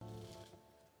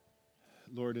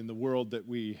Lord, in the world that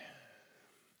we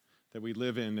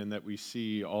live in and that we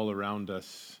see all around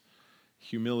us,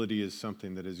 humility is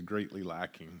something that is greatly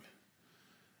lacking.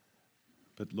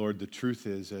 But Lord, the truth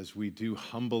is, as we do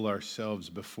humble ourselves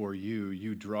before you,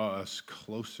 you draw us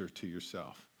closer to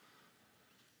yourself.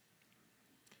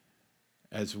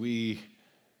 As we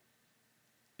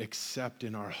accept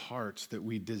in our hearts that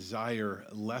we desire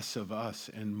less of us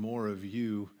and more of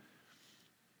you,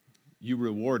 you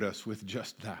reward us with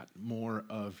just that, more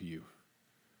of you.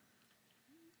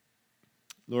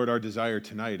 Lord, our desire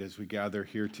tonight as we gather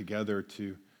here together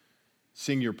to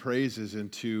sing your praises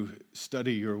and to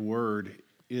study your word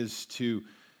is to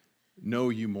know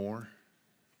you more,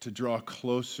 to draw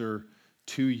closer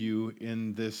to you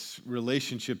in this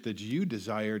relationship that you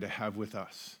desire to have with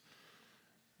us.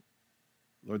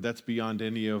 Lord, that's beyond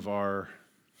any of our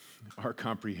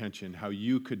comprehension, how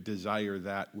you could desire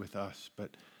that with us.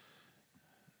 But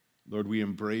Lord, we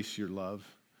embrace your love,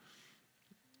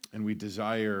 and we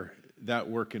desire that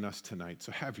work in us tonight.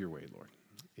 So have your way, Lord.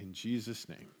 In Jesus'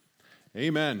 name,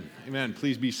 amen. Amen.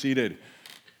 Please be seated.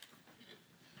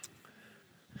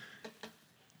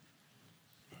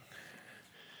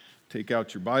 Take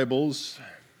out your Bibles.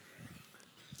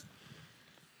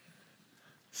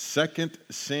 2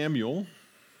 Samuel,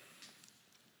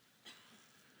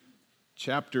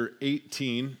 chapter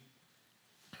 18.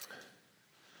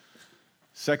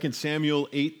 2 Samuel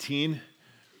 18.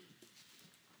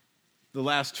 The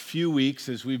last few weeks,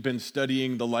 as we've been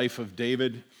studying the life of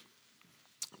David,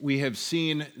 we have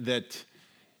seen that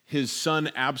his son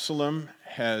Absalom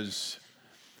has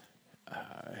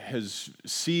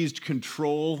seized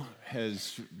control,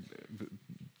 has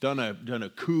done a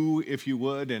coup, if you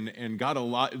would, and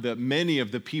got many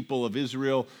of the people of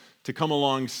Israel to come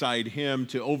alongside him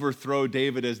to overthrow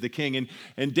David as the king.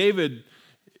 And David,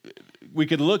 we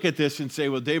could look at this and say,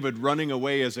 well, David running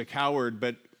away as a coward,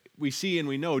 but we see and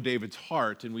we know David's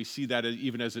heart, and we see that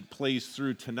even as it plays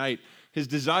through tonight. His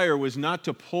desire was not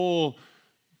to pull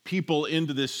people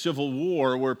into this civil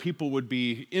war where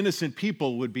innocent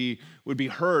people would be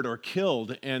hurt or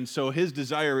killed. And so his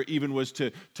desire even was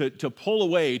to pull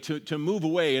away, to move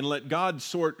away and let God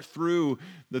sort through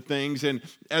the things. And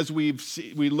as we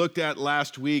looked at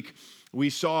last week, we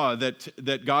saw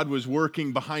that God was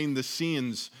working behind the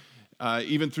scenes,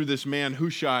 even through this man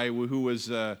Hushai, who was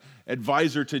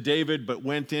advisor to David, but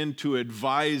went in to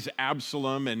advise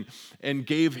Absalom and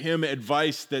gave him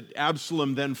advice that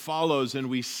Absalom then follows. And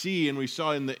we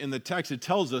saw in the text, it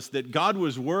tells us that God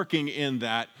was working in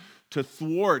that to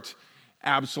thwart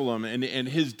Absalom and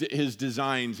his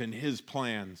designs and his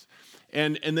plans.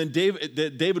 And then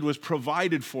David was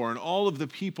provided for, and all of the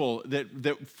people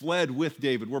that fled with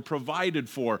David were provided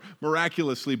for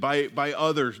miraculously by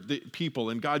other people,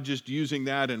 and God just using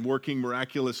that and working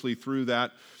miraculously through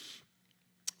that.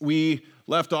 We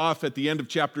left off at the end of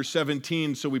chapter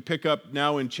 17, so we pick up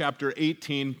now in chapter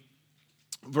 18,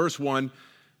 verse 1.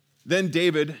 Then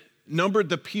David numbered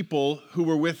the people who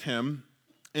were with him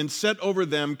and set over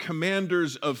them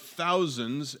commanders of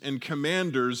thousands and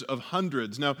commanders of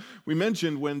hundreds. Now, we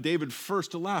mentioned when David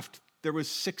first left, there was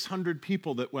 600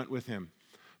 people that went with him.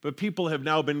 But people have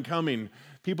now been coming,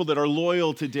 people that are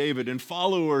loyal to David and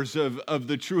followers of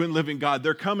the true and living God.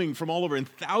 They're coming from all over, and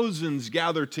thousands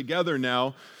gather together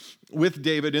now with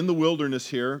David in the wilderness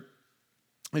here.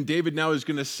 And David now is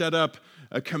going to set up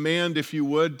a command, if you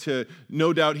would, to,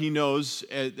 no doubt he knows,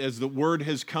 as the word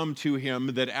has come to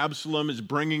him, that Absalom is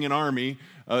bringing an army,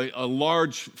 a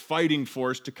large fighting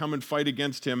force to come and fight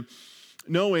against him,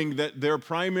 knowing that their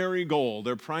primary goal,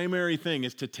 their primary thing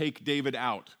is to take David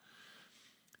out.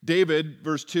 David,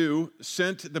 verse 2,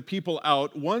 sent the people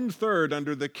out, 1/3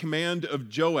 under the command of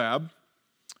Joab,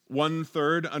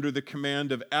 1/3 under the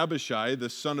command of Abishai, the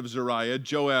son of Zeruiah,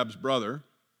 Joab's brother,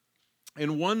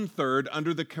 and 1/3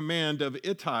 under the command of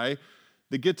Ittai,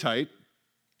 the Gittite.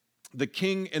 The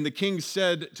king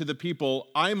said to the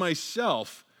people, I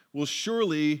myself will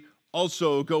surely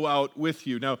also go out with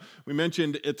you. Now, we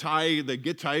mentioned Ittai, the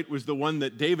Gittite, was the one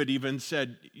that David even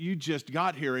said, you just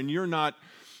got here and you're not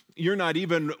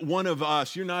even one of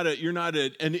us. You're not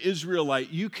an Israelite.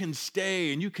 You can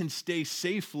stay, and you can stay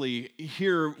safely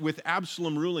here with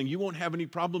Absalom ruling. You won't have any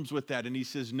problems with that. And he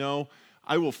says, no,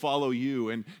 I will follow you.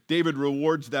 And David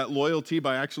rewards that loyalty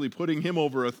by actually putting him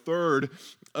over 1/3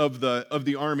 of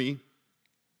the army.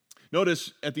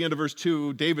 Notice at the end of verse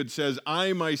 2, David says,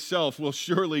 I myself will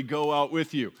surely go out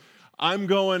with you. I'm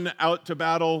going out to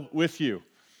battle with you.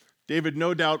 David,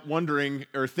 no doubt wondering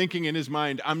or thinking in his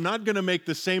mind, I'm not going to make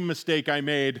the same mistake I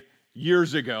made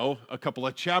years ago, a couple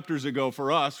of chapters ago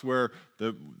for us, where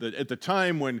at the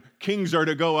time when kings are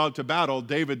to go out to battle,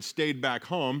 David stayed back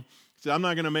home. He said, I'm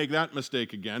not going to make that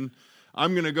mistake again.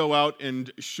 I'm going to go out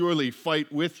and surely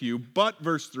fight with you. But,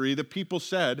 verse 3, the people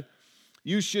said,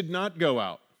 you should not go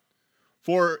out.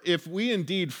 For if we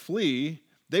indeed flee,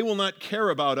 they will not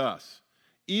care about us.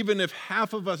 Even if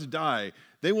half of us die,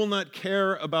 they will not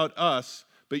care about us,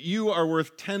 but you are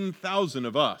worth 10,000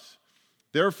 of us.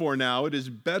 Therefore now it is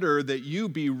better that you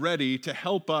be ready to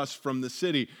help us from the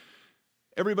city.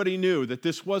 Everybody knew that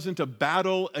this wasn't a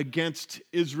battle against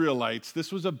Israelites.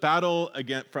 This was a battle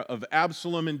of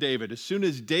Absalom and David. As soon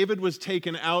as David was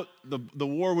taken out, the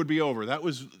war would be over.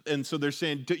 And so they're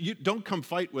saying, don't come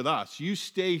fight with us. You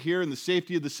stay here in the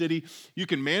safety of the city. You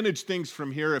can manage things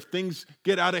from here. If things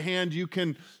get out of hand, you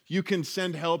can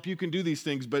send help. You can do these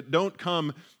things, but don't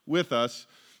come with us.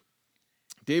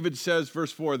 David says,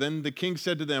 verse 4, then the king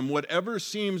said to them, whatever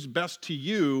seems best to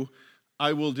you,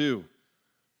 I will do.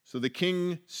 So the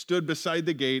king stood beside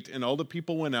the gate, and all the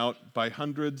people went out by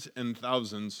hundreds and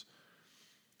thousands.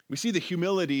 We see the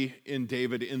humility in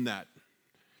David in that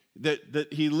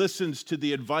he listens to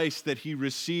the advice that he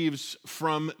receives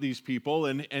from these people,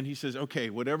 and he says, okay,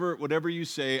 whatever you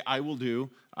say, I will do.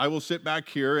 I will sit back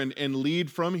here and lead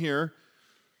from here.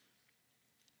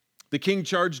 The king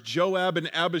charged Joab and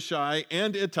Abishai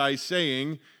and Ittai,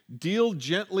 saying, deal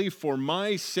gently for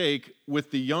my sake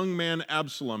with the young man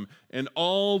Absalom. And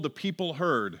all the people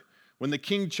heard. When the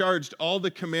king charged all the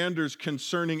commanders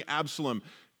concerning Absalom,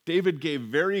 David gave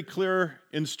very clear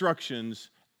instructions.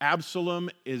 Absalom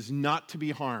is not to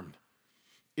be harmed.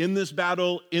 In this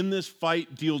battle, in this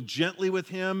fight, deal gently with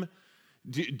him.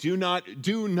 Do not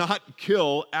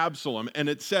kill Absalom. And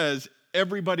it says,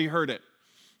 everybody heard it.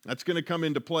 That's going to come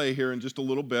into play here in just a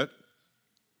little bit.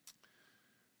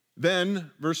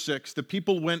 Then, verse 6, the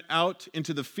people went out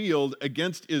into the field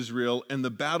against Israel, and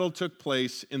the battle took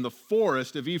place in the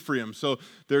forest of Ephraim. So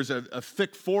there's a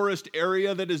thick forest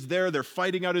area that is there. They're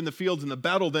fighting out in the fields, and the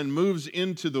battle then moves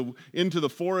into the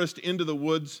forest, into the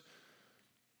woods.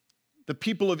 The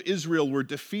people of Israel were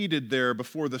defeated there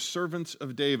before the servants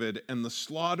of David, and the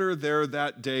slaughter there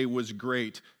that day was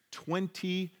great,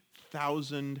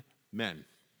 20,000 men.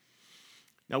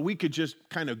 Now, we could just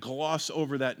kind of gloss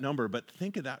over that number, but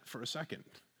think of that for a second.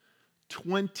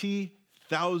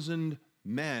 20,000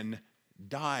 men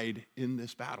died in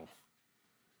this battle.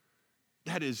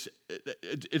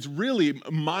 It's really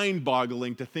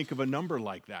mind-boggling to think of a number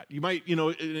like that. You might,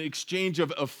 an exchange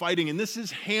of fighting, and this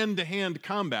is hand-to-hand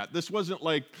combat. This wasn't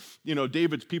like,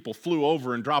 David's people flew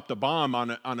over and dropped a bomb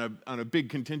on a big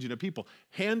contingent of people.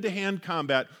 Hand-to-hand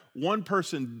combat, one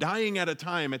person dying at a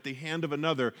time at the hand of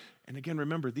another. And again,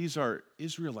 remember, these are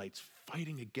Israelites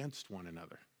fighting against one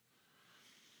another.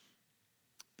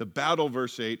 The battle,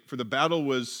 verse 8, for the battle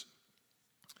was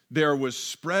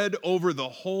spread over the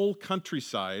whole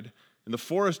countryside, and the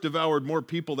forest devoured more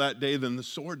people that day than the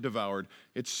sword devoured.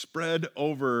 It spread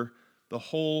over the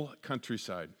whole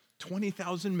countryside.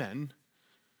 20,000 men.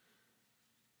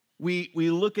 We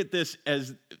look at this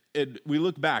we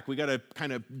look back. We got to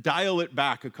kind of dial it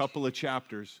back a couple of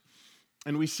chapters,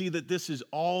 and we see that this is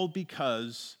all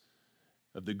because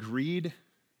of the greed,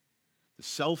 the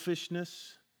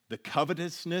selfishness, the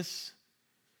covetousness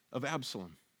of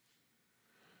Absalom,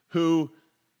 who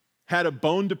had a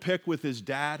bone to pick with his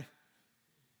dad,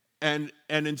 and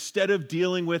instead of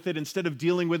dealing with it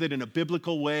in a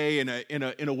biblical way, in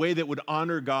a way that would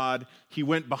honor God, he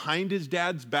went behind his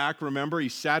dad's back. Remember, he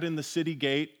sat in the city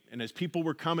gate, and as people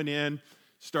were coming in,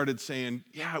 started saying,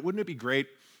 yeah, wouldn't it be great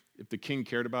if the king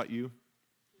cared about you?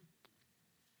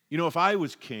 If I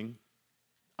was king,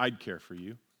 I'd care for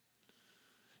you.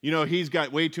 He's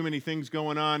got way too many things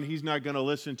going on. He's not going to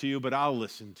listen to you, but I'll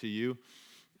listen to you.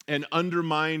 And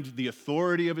undermined the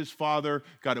authority of his father,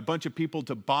 got a bunch of people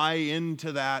to buy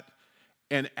into that.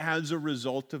 And as a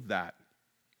result of that,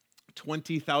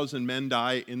 20,000 men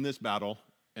die in this battle,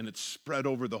 and it's spread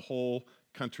over the whole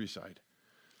countryside.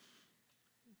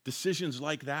 Decisions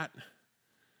like that,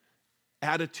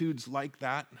 attitudes like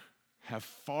that, have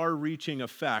far-reaching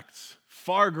effects,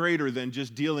 far greater than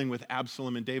just dealing with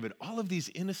Absalom and David. All of these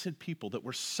innocent people that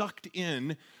were sucked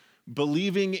in,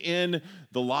 believing in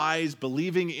the lies,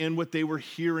 believing in what they were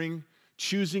hearing,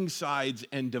 choosing sides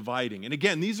and dividing. And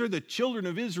again, these are the children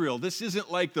of Israel. This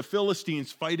isn't like the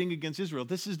Philistines fighting against Israel.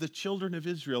 This is the children of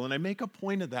Israel. And I make a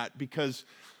point of that because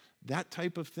that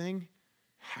type of thing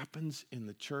happens in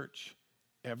the church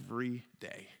every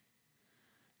day.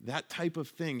 That type of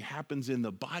thing happens in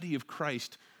the body of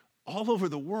Christ all over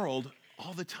the world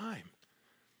all the time.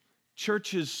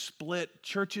 Churches split,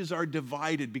 churches are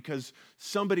divided because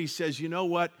somebody says, you know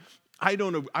what, I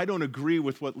don't agree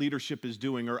with what leadership is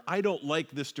doing, or I don't like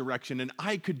this direction, and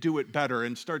I could do it better,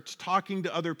 and starts talking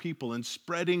to other people and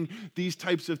spreading these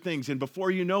types of things. And before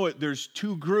you know it, there's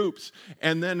two groups,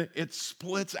 and then it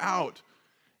splits out.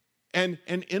 And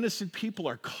innocent people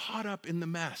are caught up in the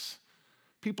mess.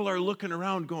 People are looking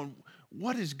around going,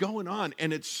 what is going on?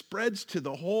 And it spreads to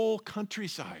the whole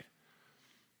countryside.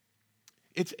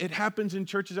 It happens in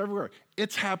churches everywhere.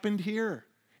 It's happened here.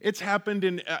 It's happened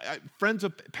in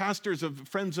pastors of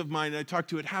friends of mine I talk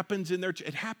to. It happens in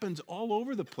it happens all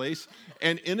over the place,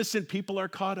 and innocent people are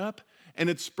caught up, and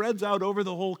it spreads out over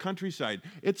the whole countryside.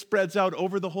 It spreads out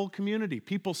over the whole community.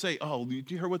 People say, oh, did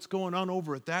you hear what's going on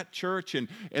over at that church? And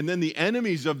then the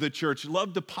enemies of the church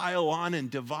love to pile on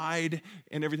and divide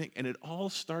and everything. And it all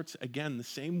starts, again, the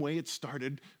same way it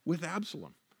started with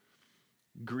Absalom.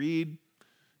 Greed,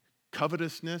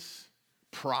 covetousness,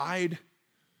 pride.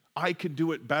 I could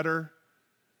do it better.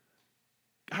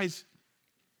 Guys,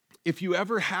 if you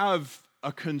ever have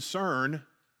a concern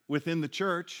within the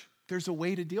church, there's a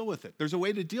way to deal with it. There's a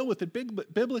way to deal with it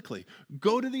biblically.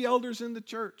 Go to the elders in the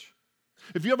church.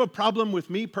 If you have a problem with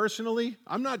me personally,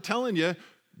 I'm not telling you,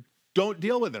 don't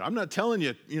deal with it. I'm not telling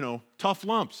you, tough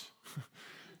lumps.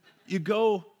 You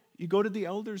go to the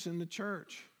elders in the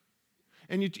church,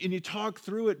 and you talk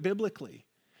through it biblically.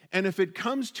 And if it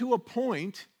comes to a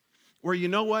point where, you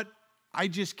know what, I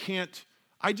just can't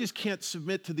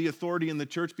submit to the authority in the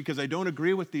church because I don't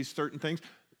agree with these certain things,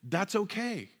 that's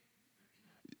okay.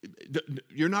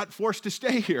 You're not forced to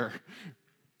stay here.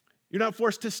 You're not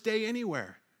forced to stay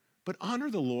anywhere. But honor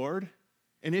the Lord,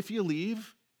 and if you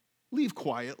leave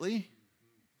quietly.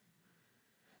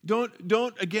 Don't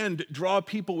again, draw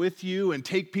people with you and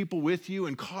take people with you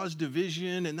and cause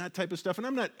division and that type of stuff.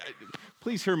 And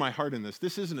please hear my heart in this.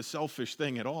 This isn't a selfish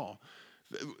thing at all.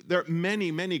 There are many,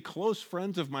 many close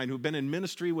friends of mine who've been in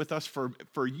ministry with us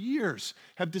for years,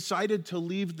 have decided to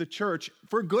leave the church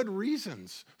for good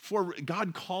reasons, for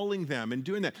God calling them and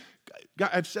doing that.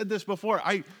 I've said this before.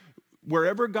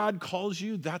 Wherever God calls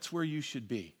you, that's where you should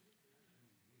be.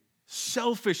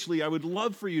 Selfishly, I would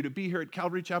love for you to be here at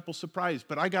Calvary Chapel Surprise,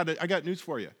 but I got news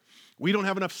for you. We don't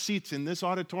have enough seats in this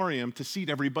auditorium to seat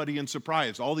everybody in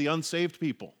Surprise, all the unsaved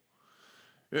people.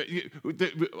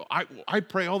 I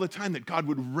pray all the time that God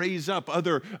would raise up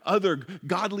other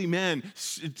godly men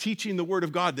teaching the Word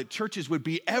of God, that churches would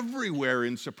be everywhere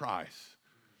in Surprise.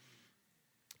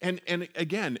 And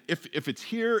again, if it's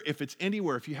here, if it's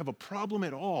anywhere, if you have a problem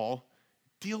at all,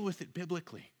 deal with it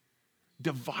biblically.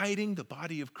 Dividing the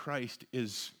body of Christ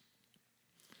is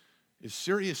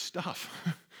serious stuff.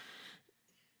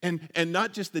 And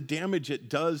not just the damage it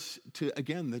does to,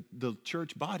 again, the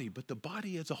church body, but the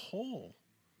body as a whole.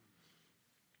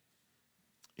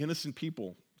 Innocent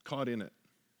people caught in it.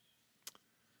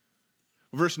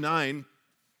 Verse 9,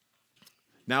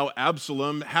 now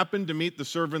Absalom happened to meet the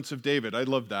servants of David. I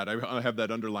love that. I have that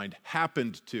underlined.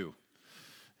 Happened to.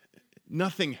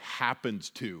 Nothing happens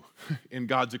to in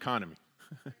God's economy.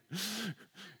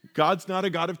 God's not a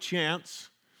God of chance.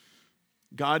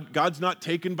 God's not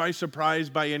taken by surprise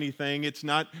by anything.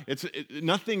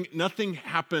 Nothing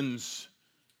happens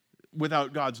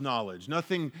without God's knowledge.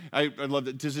 Nothing, I love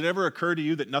that. Does it ever occur to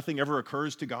you that nothing ever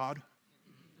occurs to God?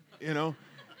 I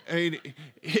mean,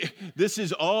 this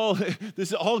is all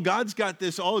God's got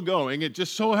this all going. It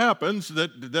just so happens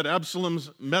that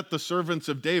Absalom's met the servants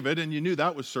of David, and you knew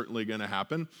that was certainly going to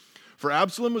happen. For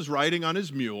Absalom was riding on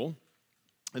his mule,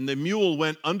 and the mule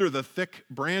went under the thick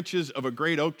branches of a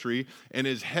great oak tree, and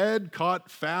his head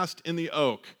caught fast in the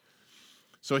oak.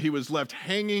 So he was left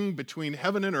hanging between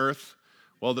heaven and earth,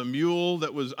 while the mule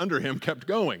that was under him kept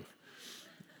going.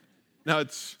 Now,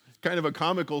 it's kind of a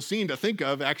comical scene to think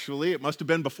of, actually. It must have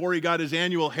been before he got his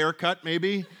annual haircut,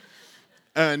 maybe.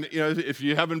 And, if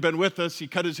you haven't been with us, he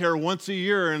cut his hair once a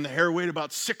year, and the hair weighed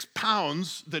about 6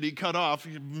 pounds that he cut off.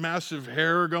 Massive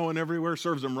hair going everywhere.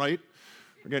 Serves him right.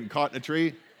 We're getting caught in a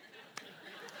tree.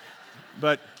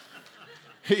 But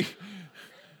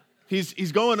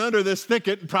he's going under this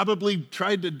thicket and probably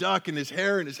tried to duck, and his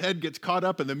hair and his head gets caught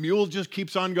up, and the mule just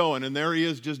keeps on going, and there he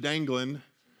is just dangling.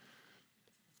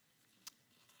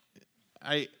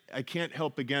 I can't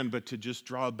help again but to just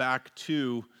draw back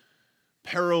to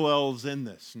parallels in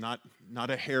this, not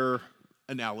a hair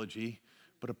analogy,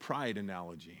 but a pride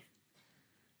analogy.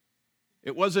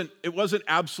 It wasn't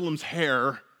Absalom's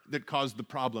hair that caused the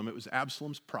problem. It was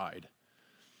Absalom's pride.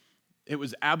 It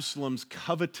was Absalom's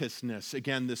covetousness.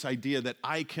 Again, this idea that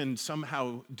I can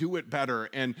somehow do it better.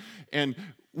 And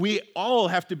we all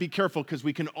have to be careful because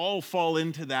we can all fall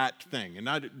into that thing, and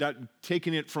not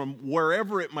taking it from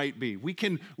wherever it might be. We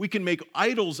can make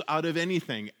idols out of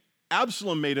anything.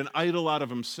 Absalom made an idol out of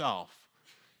himself.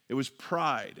 It was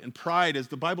pride. And pride, as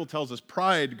the Bible tells us,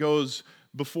 pride goes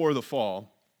before the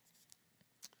fall.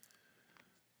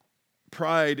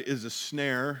 Pride is a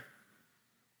snare,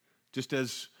 just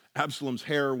as Absalom's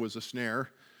hair was a snare.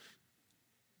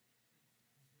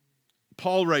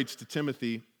 Paul writes to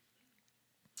Timothy,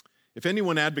 if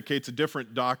anyone advocates a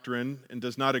different doctrine and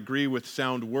does not agree with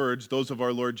sound words, those of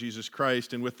our Lord Jesus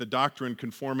Christ, and with the doctrine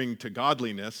conforming to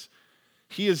godliness,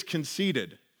 he is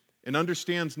conceited and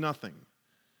understands nothing.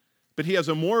 But he has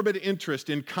a morbid interest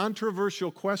in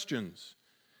controversial questions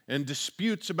and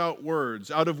disputes about words,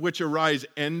 out of which arise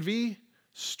envy,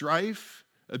 strife,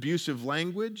 abusive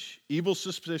language, evil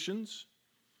suspicions,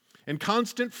 and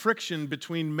constant friction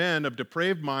between men of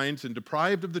depraved minds and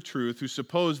deprived of the truth, who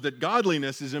suppose that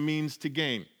godliness is a means to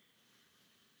gain.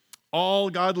 All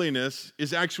godliness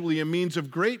is actually a means of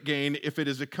great gain if it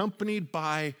is accompanied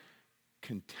by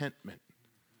contentment.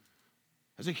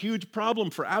 That's a huge problem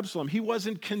for Absalom. He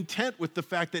wasn't content with the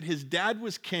fact that his dad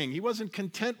was king. He wasn't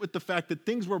content with the fact that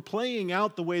things were playing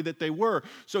out the way that they were.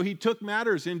 So he took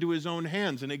matters into his own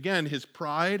hands. And again, his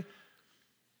pride.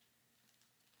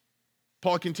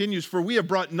 Paul continues, for we have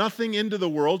brought nothing into the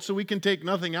world, so we can take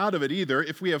nothing out of it either.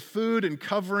 If we have food and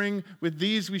covering, with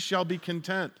these we shall be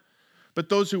content. But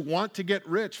those who want to get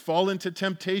rich fall into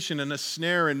temptation and a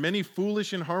snare and many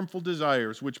foolish and harmful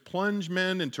desires, which plunge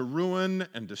men into ruin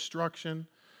and destruction.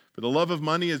 For the love of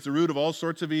money is the root of all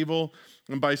sorts of evil,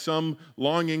 and by some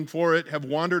longing for it have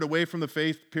wandered away from the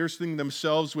faith, piercing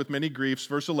themselves with many griefs.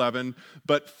 Verse 11,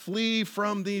 but flee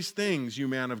from these things, you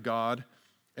man of God,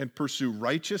 and pursue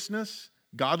righteousness,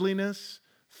 godliness,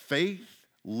 faith,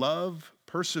 love,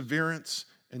 perseverance,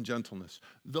 and gentleness.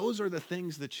 Those are the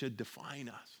things that should define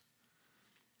us.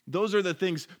 Those are the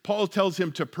things, Paul tells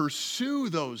him to pursue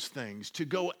those things, to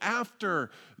go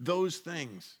after those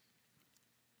things.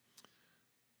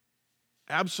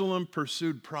 Absalom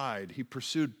pursued pride. He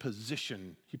pursued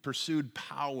position. He pursued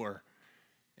power.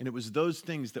 And it was those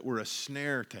things that were a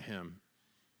snare to him.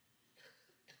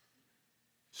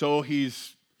 So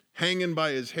he's hanging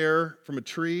by his hair from a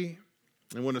tree.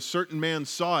 And when a certain man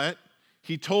saw it,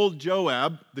 he told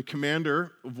Joab, the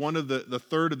commander of one of the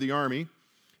third of the army,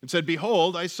 and said,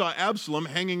 behold, I saw Absalom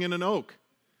hanging in an oak.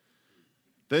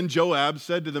 Then Joab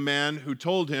said to the man who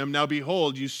told him, now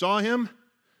behold, you saw him?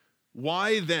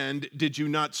 Why then did you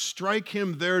not strike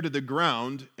him there to the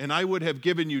ground, and I would have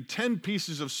given you 10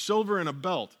 pieces of silver and a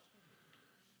belt?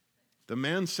 The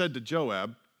man said to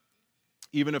Joab,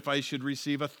 even if I should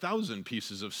receive 1,000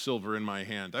 pieces of silver in my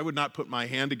hand, I would not put my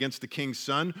hand against the king's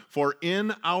son, for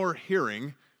in our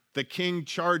hearing the king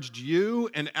charged you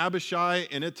and Abishai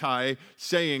and Ittai,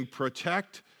 saying,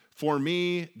 protect for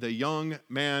me the young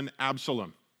man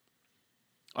Absalom.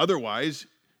 Otherwise,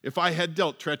 if I had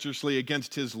dealt treacherously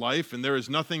against his life, and there is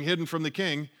nothing hidden from the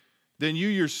king, then you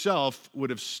yourself would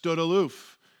have stood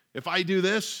aloof. If I do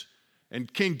this,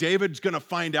 and King David's going to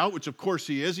find out, which of course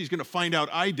he is, he's going to find out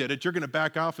I did it, you're going to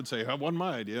back off and say, that wasn't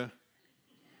my idea.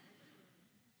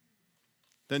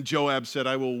 Then Joab said,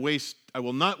 I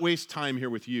will not waste time here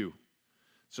with you.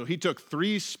 So he took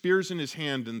 3 spears in his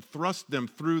hand and thrust them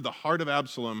through the heart of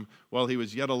Absalom while he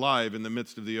was yet alive in the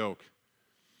midst of the oak.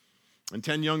 And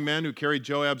 10 young men who carried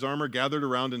Joab's armor gathered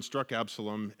around and struck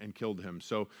Absalom and killed him.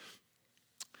 So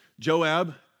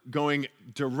Joab going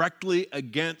directly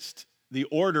against the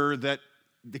order that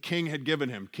the king had given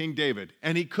him, King David.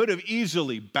 And he could have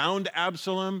easily bound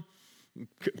Absalom,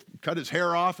 cut his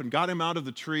hair off and got him out of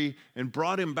the tree and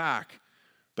brought him back.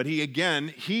 But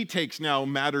he takes now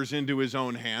matters into his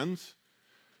own hands.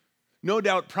 No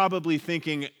doubt probably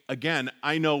thinking, again,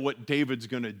 I know what David's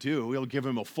going to do. He'll give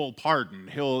him a full pardon.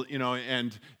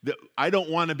 I don't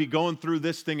want to be going through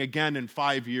this thing again in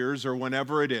 5 years or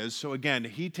whenever it is. So again,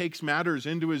 he takes matters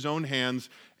into his own hands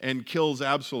and kills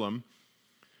Absalom.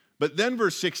 But then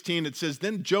verse 16, it says,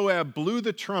 then Joab blew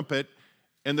the trumpet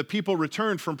and the people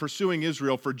returned from pursuing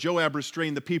Israel, for Joab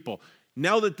restrained the people.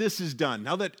 Now that this is done,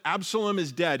 now that Absalom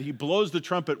is dead, he blows the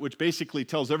trumpet, which basically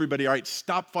tells everybody, all right,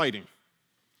 stop fighting.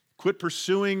 Quit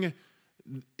pursuing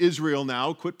Israel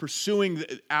now. Quit pursuing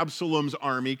Absalom's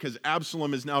army because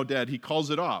Absalom is now dead. He calls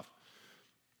it off.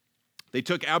 They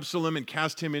took Absalom and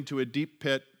cast him into a deep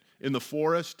pit in the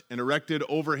forest and erected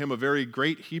over him a very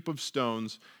great heap of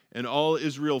stones. And all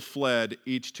Israel fled,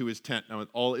 each to his tent. Now,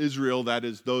 all Israel, that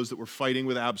is those that were fighting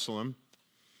with Absalom,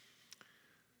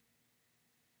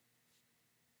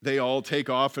 they all take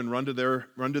off and run to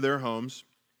their homes.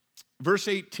 Verse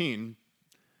 18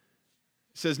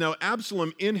 says, now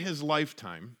Absalom in his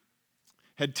lifetime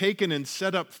had taken and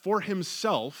set up for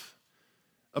himself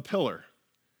a pillar,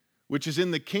 which is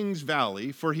in the king's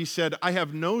valley, for he said, I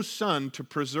have no son to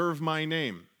preserve my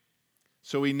name.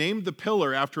 So he named the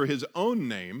pillar after his own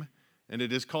name, and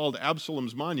it is called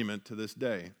Absalom's monument to this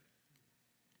day.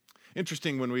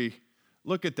 Interesting when we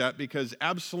look at that, because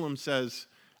Absalom says,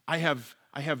 I have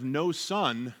no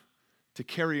son to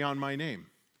carry on my name.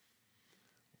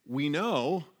 We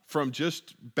know from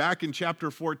just back in chapter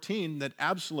 14 that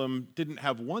Absalom didn't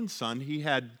have one son, he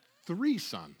had 3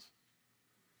 sons.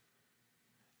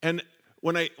 And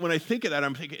when I think of that,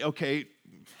 I'm thinking, okay,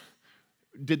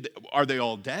 are they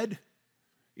all dead?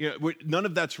 None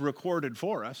of that's recorded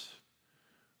for us.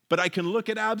 But I can look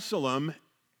at Absalom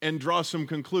and draw some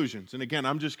conclusions. And again,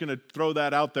 I'm just going to throw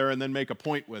that out there and then make a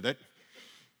point with it.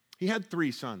 He had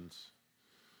 3 sons.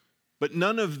 But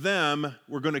none of them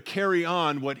were going to carry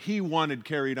on what he wanted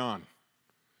carried on.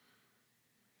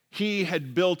 He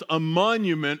had built a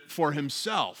monument for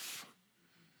himself.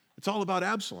 It's all about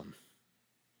Absalom.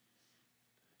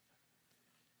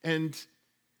 And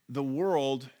the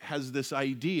world has this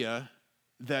idea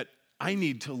that I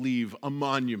need to leave a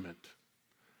monument.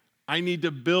 I need to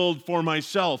build for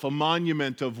myself a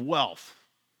monument of wealth,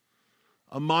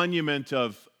 a monument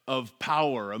of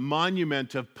power, a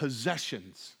monument of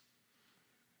possessions,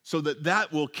 so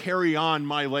that will carry on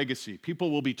my legacy. People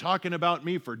will be talking about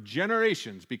me for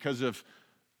generations because of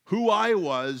who I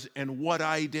was and what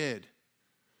I did.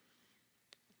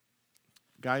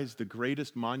 Guys, the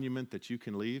greatest monument that you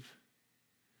can leave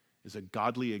is a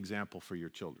godly example for your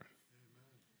children.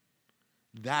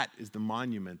 That is the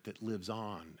monument that lives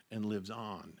on and lives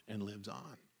on and lives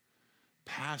on,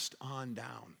 passed on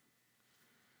down.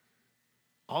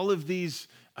 All of these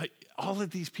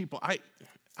people,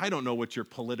 I don't know what your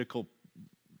political,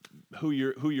 who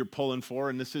you're pulling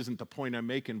for, and this isn't the point I'm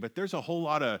making, but there's a whole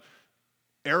lot of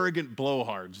arrogant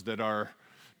blowhards that are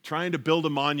trying to build a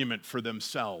monument for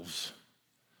themselves.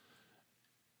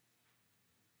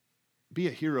 Be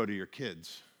a hero to your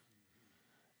kids.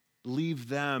 Leave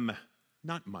them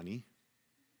not money.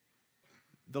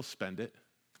 They'll spend it.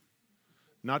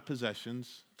 Not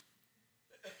possessions.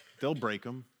 They'll break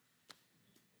them.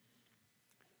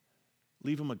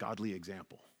 Leave them a godly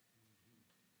example.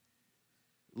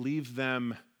 Leave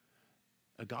them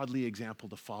a godly example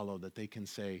to follow that they can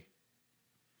say,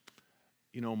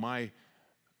 my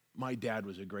dad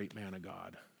was a great man of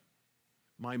God.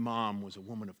 My mom was a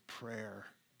woman of prayer.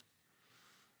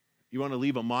 You want to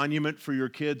leave a monument for your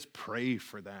kids? Pray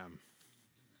for them.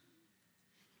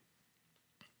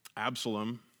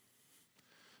 Absalom,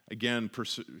 again,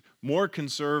 more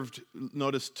conserved,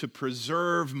 notice, to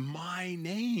preserve my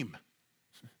name.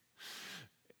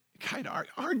 God,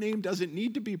 our name doesn't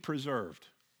need to be preserved.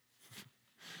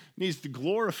 It needs to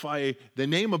glorify the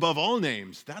name above all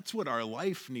names. That's what our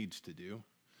life needs to do.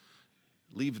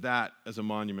 Leave that as a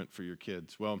monument for your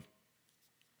kids. Well,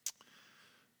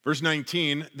 verse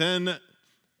 19, then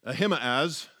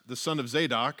Ahimaaz, the son of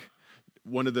Zadok,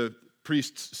 one of the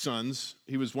priest's sons,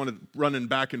 he was running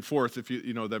back and forth, if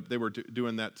that they were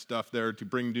doing that stuff there to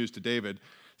bring news to David,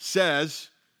 says,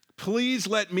 please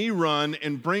let me run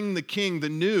and bring the king the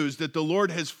news that the Lord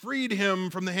has freed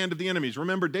him from the hand of the enemies.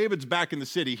 Remember, David's back in the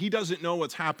city. He doesn't know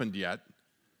what's happened yet.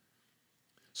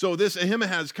 So this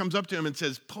Ahimaaz comes up to him and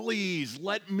says, please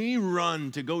let me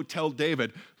run to go tell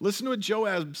David. Listen to what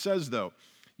Joab says, though.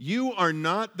 You are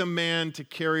not the man to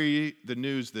carry the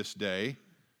news this day,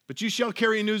 but you shall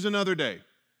carry news another day.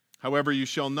 However, you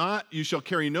shall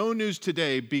carry no news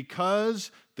today,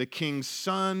 because the king's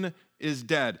son is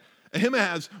dead.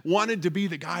 Ahimaaz wanted to be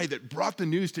the guy that brought the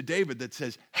news to David that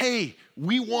says, hey,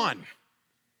 we won.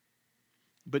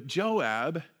 But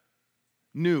Joab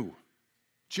knew.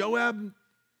 Joab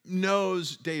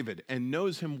knows David and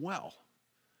knows him well.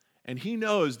 And he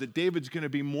knows that David's going to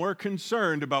be more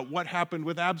concerned about what happened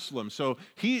with Absalom. So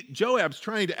Joab's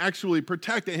trying to actually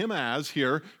protect Ahimaaz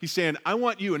here. He's saying, I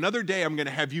want you, another day I'm going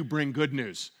to have you bring good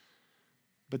news.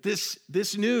 But this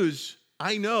news,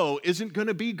 I know, isn't going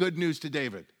to be good news to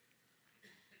David.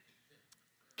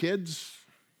 Kids,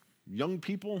 young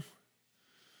people,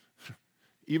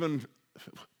 even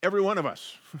every one of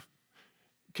us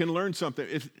can learn something.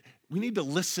 We need to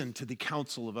listen to the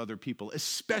counsel of other people,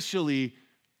 especially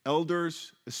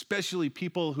elders, especially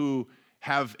people who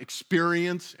have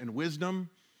experience and wisdom.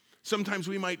 Sometimes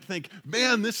we might think,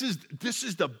 man, this is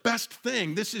the best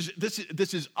thing. This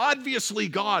is obviously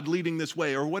God leading this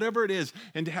way, or whatever it is.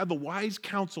 And to have the wise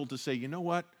counsel to say, you know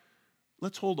what?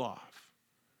 Let's hold off.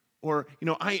 Or,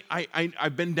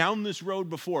 I've been down this road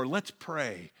before. Let's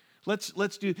pray. Let's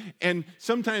do. And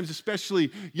sometimes,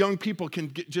 especially young people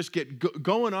can just get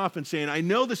going off and saying, I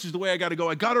know this is the way I got to go.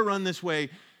 I got to run this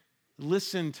way.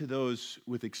 Listen to those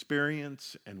with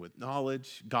experience and with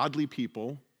knowledge, godly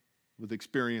people with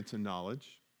experience and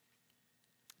knowledge.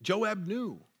 Joab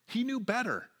knew. He knew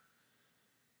better.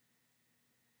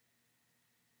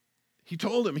 He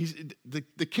told him,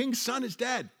 the king's son is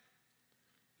dead.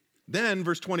 Then,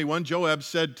 verse 21, Joab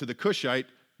said to the Cushite,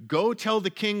 "Go tell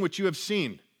the king what you have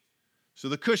seen." So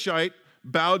the Cushite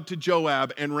bowed to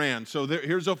Joab and ran. So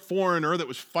here's a foreigner that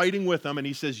was fighting with him, and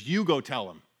he says, "You go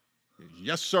tell him."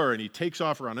 "Yes, sir." And he takes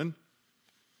off running.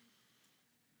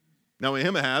 Now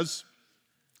Ahimaaz,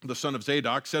 the son of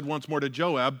Zadok, said once more to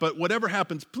Joab, "But whatever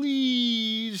happens,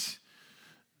 please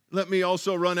let me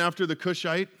also run after the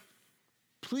Cushite."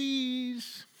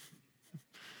 Please.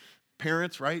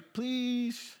 Parents, right?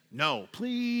 Please. No,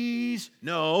 please.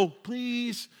 No,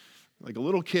 please. Like a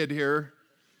little kid here.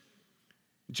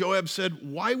 Joab said,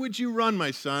 "Why would you run,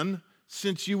 my son,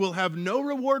 since you will have no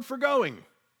reward for going?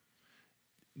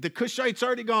 The Cushite's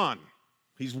already gone.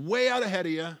 He's way out ahead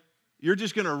of you. You're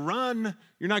just going to run.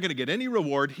 You're not going to get any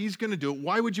reward. He's going to do it.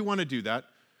 Why would you want to do that?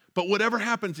 But whatever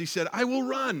happens," he said, "I will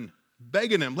run,"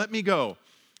 begging him, "let me go."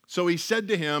 So he said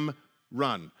to him,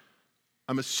 "Run."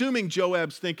 I'm assuming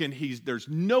Joab's thinking there's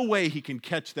no way he can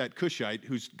catch that Cushite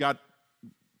who's got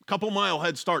a couple mile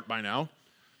head start by now.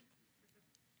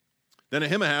 Then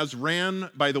Ahimaaz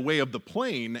ran by the way of the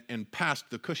plain and passed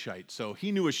the Cushite. So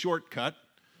he knew a shortcut.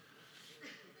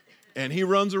 And he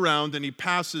runs around and he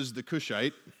passes the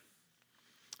Cushite.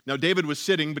 Now David was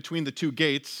sitting between the two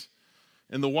gates,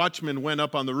 and the watchman went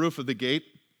up on the roof of the gate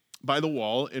by the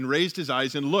wall and raised his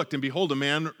eyes and looked, and behold, a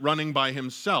man running by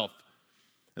himself.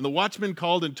 And the watchman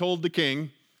called and told the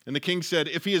king, and the king said,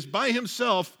 "If he is by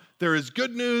himself, there is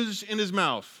good news in his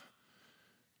mouth."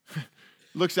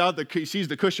 Looks out, he sees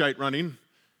the Cushite running,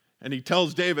 and he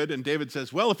tells David, and David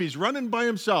says, "Well, if he's running by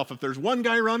himself, if there's one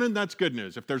guy running, that's good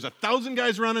news. If there's 1,000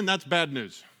 guys running, that's bad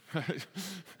news."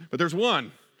 But there's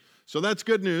one, so that's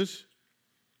good news.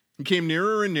 He came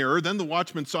nearer and nearer. Then the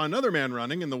watchman saw another man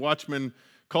running, and the watchman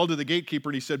called to the gatekeeper,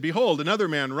 and he said, "Behold, another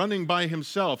man running by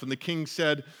himself." And the king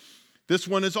said, "This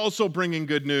one is also bringing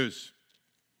good news."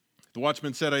 The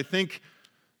watchman said, "I think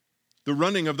the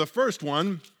running of the first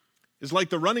one is like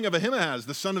the running of Ahimaaz,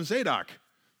 the son of Zadok."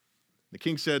 The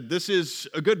king said, "This is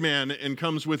a good man and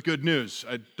comes with good news."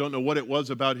 I don't know what it was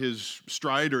about his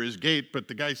stride or his gait, but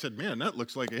the guy said, "Man, that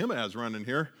looks like Ahimaaz running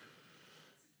here."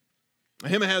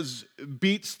 Ahimaaz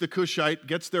beats the Cushite,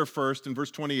 gets there first. In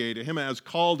verse 28, Ahimaaz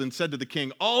called and said to the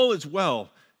king, "All is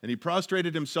well." And he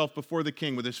prostrated himself before the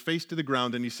king with his face to the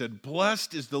ground, and he said,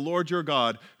 "Blessed is the Lord your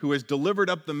God, who has delivered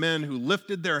up the men who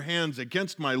lifted their hands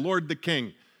against my lord the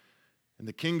king." And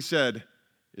the king said,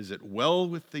 "Is it well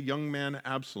with the young man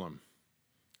Absalom?"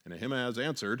 And Ahimaaz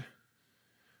answered,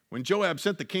 "When Joab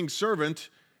sent the king's servant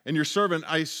and your servant,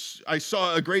 I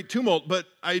saw a great tumult, but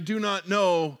I do not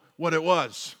know what it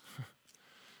was."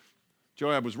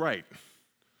 Joab was right.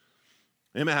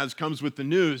 Ahimaaz comes with the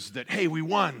news that, "Hey, we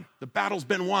won. The battle's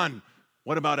been won.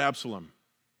 What about Absalom?"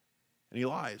 And he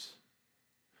lies.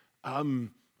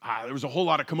 There was a whole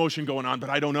lot of commotion going on, but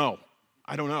I don't know.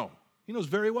 I don't know. He knows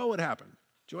very well what happened.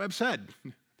 Joab said,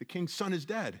 the king's son is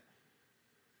dead.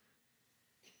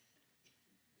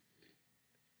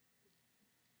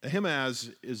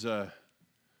 Ahimaaz is a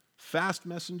fast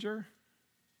messenger,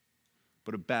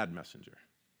 but a bad messenger.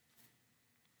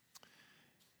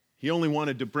 He only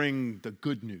wanted to bring the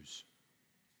good news.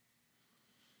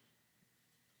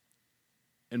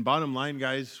 And bottom line,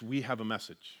 guys, we have a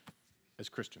message as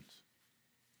Christians.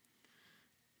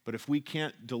 But if we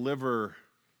can't deliver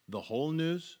the whole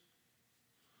news,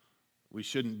 we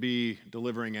shouldn't be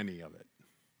delivering any of it.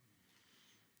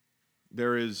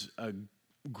 There is a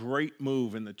great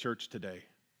move in the church today.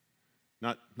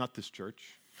 Not this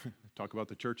church. Talk about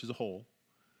the church as a whole.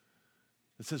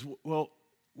 It says, well,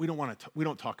 we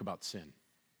don't talk about sin.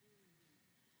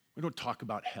 We don't talk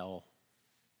about hell.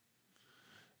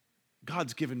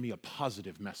 God's given me a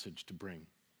positive message to bring.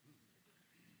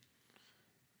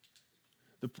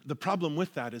 The problem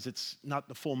with that is it's not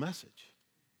the full message.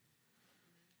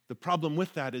 The problem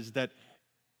with that is that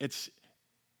it's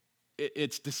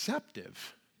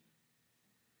deceptive.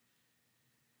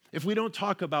 If we don't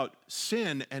talk about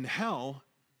sin and hell,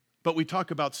 but we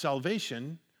talk about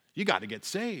salvation, you got to get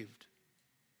saved.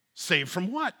 Saved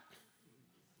from what?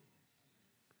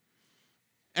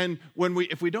 And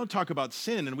if we don't talk about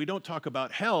sin and we don't talk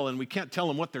about hell and we can't tell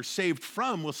them what they're saved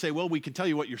from, we'll say, well, we can tell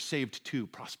you what you're saved to,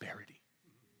 prosperity.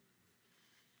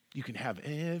 You can have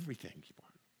everything you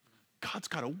want. God's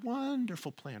got a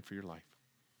wonderful plan for your life.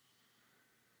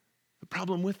 The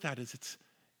problem with that is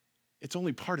it's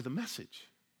only part of the message.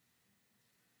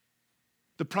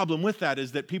 The problem with that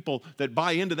is that people that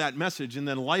buy into that message and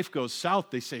then life goes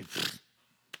south, they say,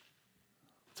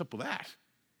 what's up with that?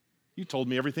 You told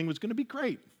me everything was going to be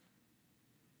great.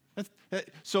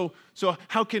 So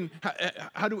how do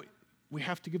we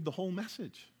have to give the whole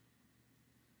message?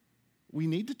 We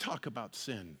need to talk about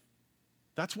sin.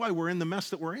 That's why we're in the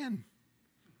mess that we're in.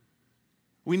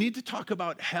 We need to talk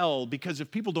about hell, because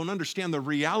if people don't understand the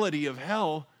reality of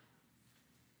hell,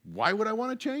 why would I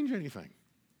want to change anything?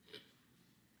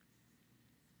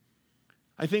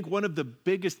 I think one of the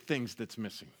biggest things that's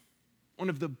missing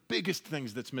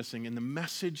in the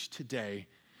message today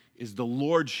is the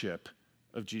lordship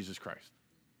of Jesus Christ.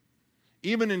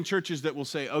 Even in churches that will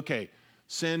say, okay,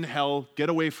 sin, hell, get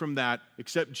away from that,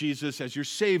 accept Jesus as your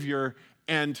Savior,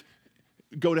 and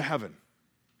go to heaven.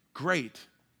 Great.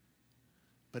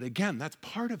 But again, that's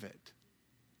part of it.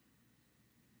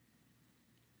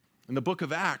 In the book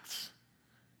of Acts,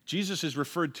 Jesus is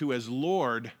referred to as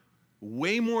Lord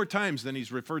way more times than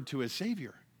he's referred to as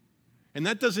Savior. And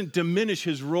that doesn't diminish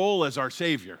his role as our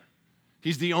Savior.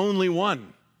 He's the only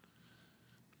one.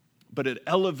 But it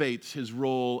elevates his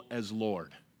role as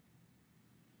Lord.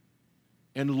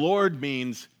 And Lord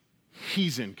means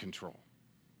he's in control.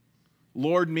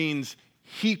 Lord means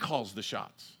he calls the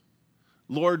shots.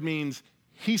 Lord means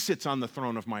he sits on the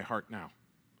throne of my heart now.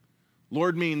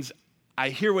 Lord means I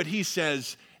hear what he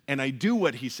says and I do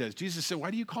what he says. Jesus said,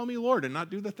 why do you call me Lord and not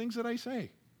do the things that I say?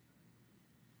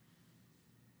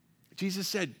 Jesus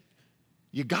said,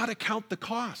 you got to count the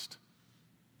cost.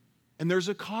 And there's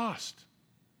a cost.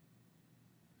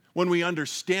 When we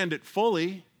understand it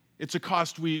fully, it's a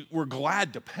cost we're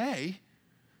glad to pay,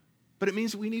 but it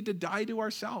means that we need to die to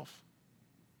ourselves.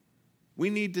 We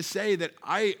need to say that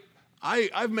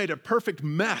I've made a perfect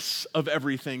mess of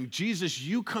everything. Jesus,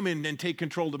 you come in and take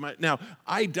control of my. Now,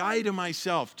 I die to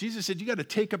myself. Jesus said, you got to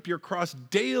take up your cross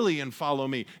daily and follow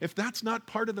me. If that's not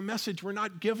part of the message, we're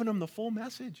not giving them the full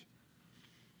message.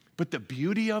 But the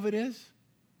beauty of it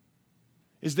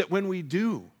is that when we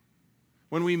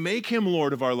make him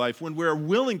Lord of our life, when we're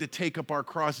willing to take up our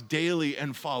cross daily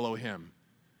and follow him,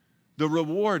 the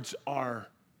rewards are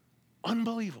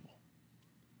unbelievable.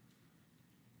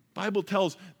 Bible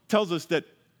tells us that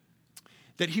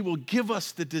he will give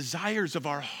us the desires of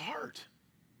our heart.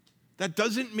 That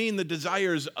doesn't mean the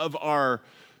desires of our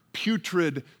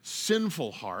putrid,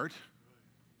 sinful heart.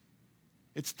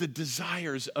 It's the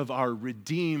desires of our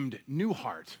redeemed new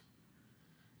heart.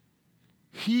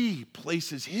 He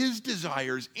places his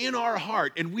desires in our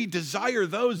heart, and we desire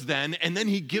those then, and then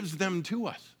he gives them to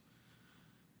us.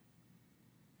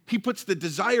 He puts the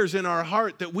desires in our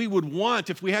heart that we would want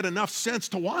if we had enough sense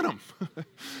to want them.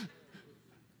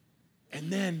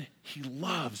 And then he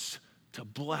loves to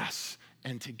bless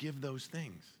and to give those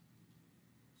things.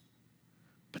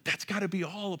 But that's got to be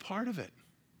all a part of it.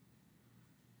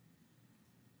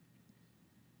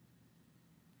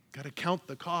 Got to count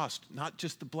the cost, not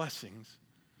just the blessings.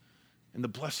 And the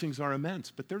blessings are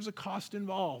immense, but there's a cost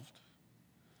involved.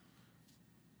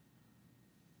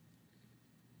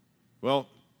 Well,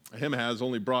 Ahimaaz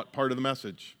only brought part of the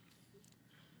message.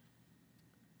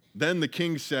 Then the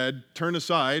king said, turn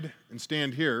aside and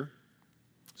stand here.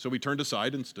 So he turned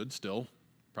aside and stood still,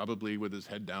 probably with his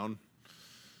head down.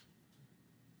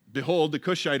 Behold, the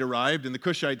Cushite arrived, and the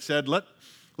Cushite said, Let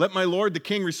my lord the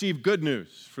king receive good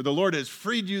news, for the Lord has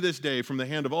freed you this day from the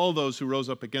hand of all those who rose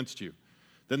up against you.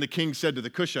 Then the king said to the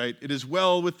Cushite, it is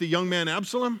well with the young man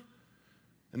Absalom?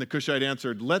 And the Cushite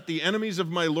answered, let the enemies of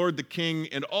my lord the king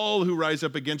and all who rise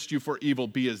up against you for evil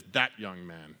be as that young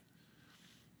man.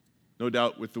 No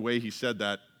doubt with the way he said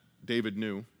that, David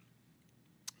knew.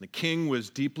 The king was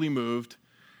deeply moved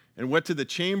and went to the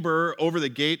chamber over the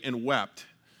gate and wept.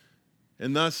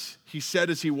 And thus he said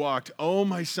as he walked, oh,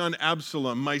 my son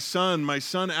Absalom, my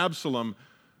son Absalom,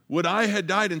 would I had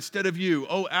died instead of you.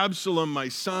 Oh, Absalom, my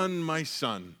son, my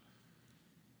son.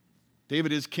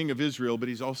 David is king of Israel, but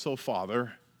he's also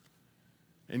father,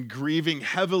 and grieving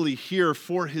heavily here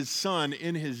for his son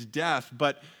in his death,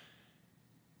 but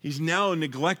he's now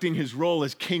neglecting his role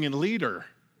as king and leader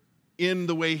in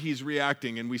the way he's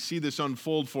reacting. And we see this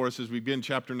unfold for us as we begin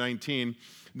chapter 19.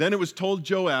 Then it was told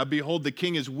Joab, behold, the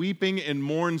king is weeping and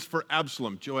mourns for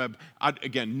Absalom. Joab,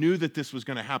 again, knew that this was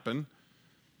going to happen.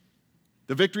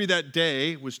 The victory that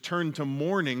day was turned to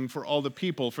mourning for all the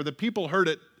people, for the people heard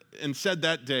it and said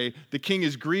that day, the king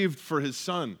is grieved for his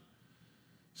son.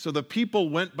 So the people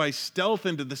went by stealth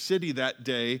into the city that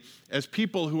day, as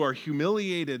people who are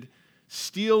humiliated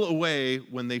steal away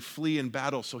when they flee in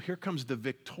battle. So here comes the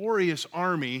victorious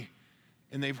army,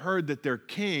 and they've heard that their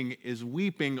king is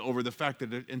weeping over the fact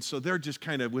that, and so they're just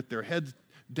kind of with their heads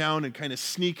down and kind of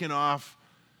sneaking off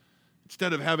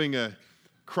Instead of having a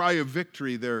cry of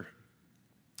victory, they're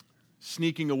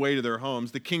sneaking away to their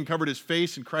homes. The king covered his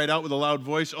face and cried out with a loud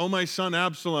voice, "Oh, my son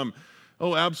Absalom!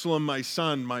 Oh, Absalom, my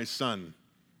son, my son."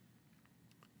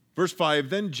 Verse 5,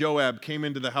 then Joab came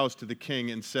into the house to the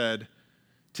king and said,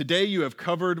 "Today you have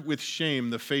covered with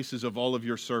shame the faces of all of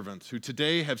your servants, who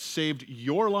today have saved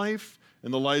your life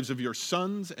and the lives of your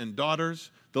sons and daughters,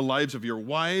 the lives of your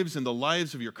wives and the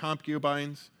lives of your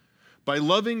concubines, by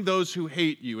loving those who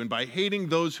hate you and by hating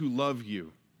those who love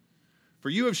you.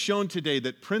 For you have shown today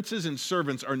that princes and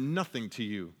servants are nothing to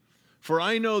you. For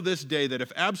I know this day that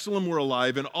if Absalom were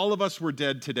alive and all of us were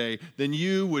dead today, then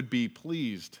you would be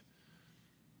pleased."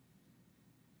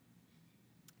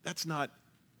 That's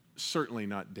certainly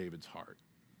not David's heart.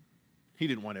 He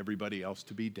didn't want everybody else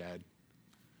to be dead.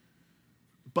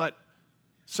 But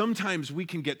sometimes we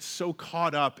can get so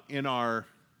caught up in our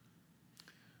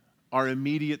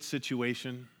immediate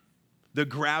situation, the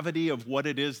gravity of what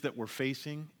it is that we're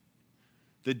facing,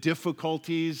 the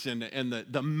difficulties and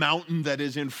the mountain that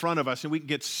is in front of us, and we can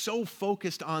get so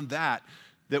focused on that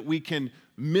we can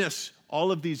miss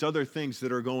all of these other things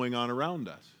that are going on around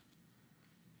us.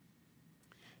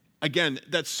 Again,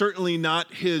 that's certainly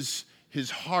not his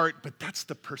heart, but that's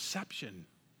the perception.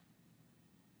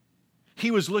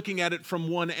 He was looking at it from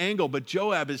one angle, but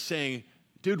Joab is saying,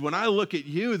 dude, when I look at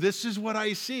you, this is what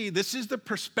I see. This is the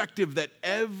perspective that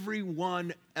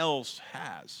everyone else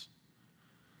has.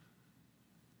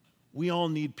 We all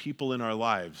need people in our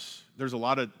lives. There's a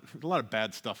lot of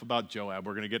bad stuff about Joab.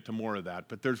 We're going to get to more of that.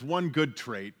 But there's one good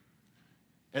trait.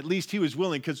 At least he was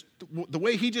willing, because the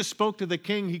way he just spoke to the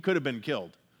king, he could have been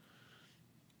killed.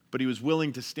 But he was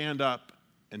willing to stand up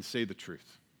and say the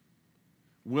truth.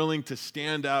 Willing to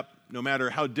stand up, no matter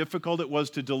how difficult it was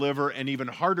to deliver and even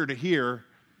harder to hear,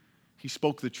 he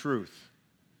spoke the truth.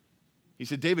 He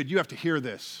said, David, you have to hear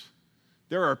this.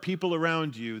 There are people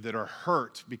around you that are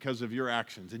hurt because of your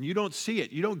actions, and you don't see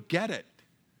it. You don't get it.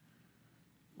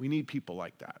 We need people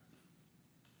like that.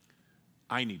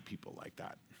 I need people like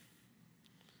that.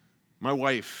 My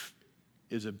wife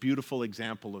is a beautiful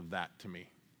example of that to me.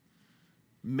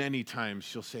 Many times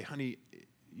she'll say, honey,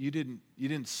 you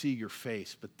didn't see your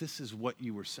face, but this is what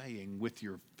you were saying with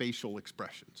your facial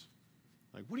expressions.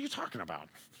 Like, what are you talking about?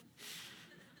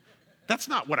 That's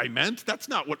not what I meant. That's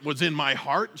not what was in my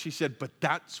heart. And she said, but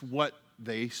that's what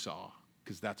they saw,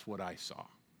 because that's what I saw.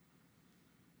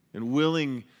 And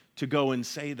willing to go and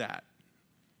say that.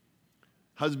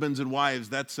 Husbands and wives,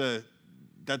 that's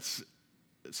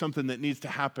something that needs to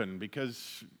happen,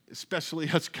 because especially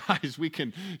us guys,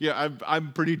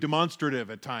 I'm pretty demonstrative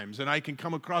at times, and I can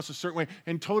come across a certain way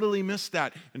and totally miss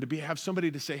that. And to have somebody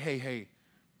to say, hey,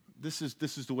 this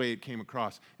is the way it came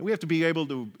across. And we have to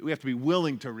be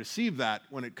willing to receive that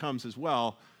when it comes as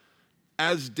well,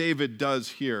 as David does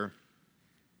here.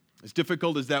 As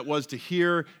difficult as that was to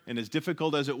hear, and as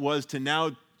difficult as it was to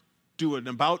now do an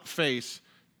about face,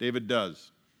 David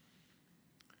does.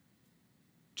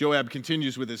 Joab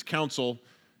continues with his counsel.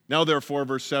 Now, therefore,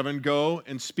 verse 7, go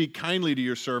and speak kindly to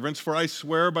your servants, for I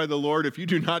swear by the Lord, if you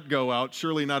do not go out,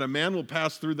 surely not a man will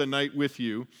pass through the night with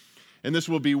you, and this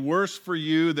will be worse for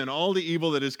you than all the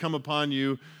evil that has come upon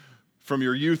you from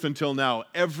your youth until now.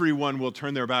 Everyone will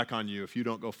turn their back on you if you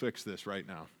don't go fix this right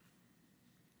now.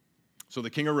 So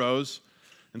the king arose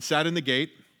and sat in the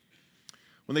gate.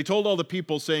 When they told all the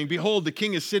people, saying, behold, the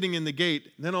king is sitting in the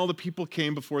gate, then all the people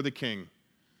came before the king.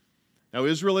 Now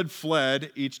Israel had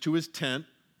fled, each to his tent,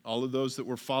 all of those that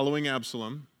were following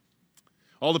Absalom.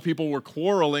 All the people were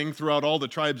quarreling throughout all the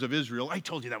tribes of Israel. I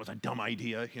told you that was a dumb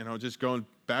idea, just going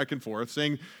back and forth,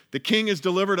 saying, the king has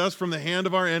delivered us from the hand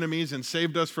of our enemies and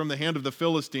saved us from the hand of the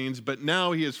Philistines, but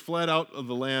now he has fled out of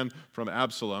the land from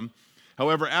Absalom.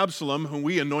 However, Absalom, whom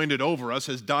we anointed over us,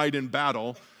 has died in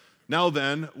battle. Now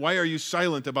then, why are you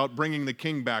silent about bringing the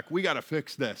king back? We got to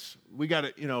fix this. We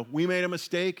made a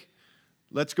mistake.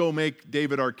 Let's go make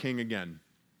David our king again.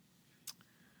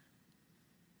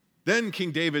 Then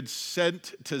King David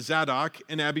sent to Zadok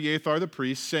and Abiathar the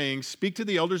priests, saying, speak to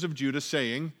the elders of Judah,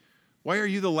 saying, why are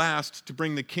you the last to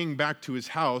bring the king back to his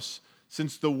house,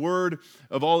 since the word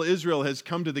of all Israel has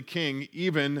come to the king,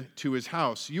 even to his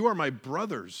house? You are my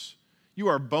brothers. You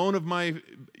are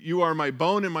my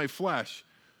bone and my flesh.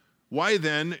 Why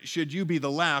then should you be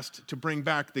the last to bring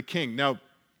back the king? Now,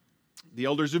 the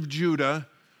elders of Judah,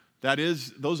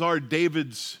 those are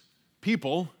David's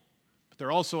people, but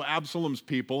they're also Absalom's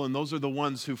people, and those are the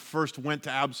ones who first went to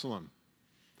Absalom.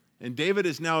 And David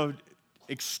is now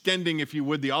extending, if you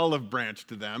would, the olive branch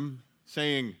to them,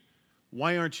 saying,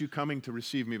 why aren't you coming to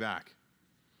receive me back?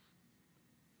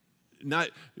 not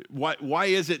why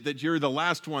is it that you're the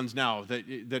last ones now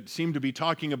that seem to be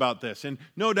talking about this? And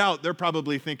no doubt they're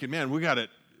probably thinking, man, we got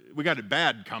it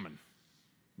bad coming.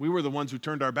 We were the ones who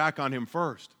turned our back on him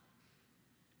first.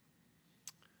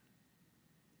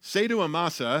 Say to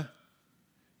Amasa,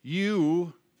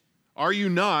 are you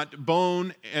not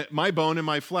my bone and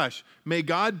my flesh? May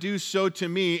God do so to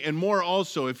me and more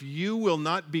also, if you will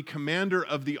not be commander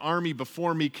of the army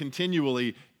before me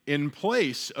continually in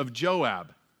place of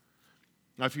Joab.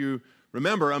 Now, if you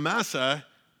remember, Amasa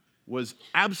was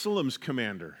Absalom's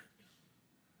commander,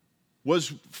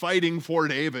 was fighting for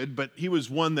David, but he was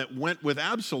one that went with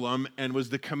Absalom and was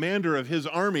the commander of his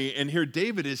army. And here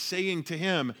David is saying to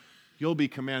him, you'll be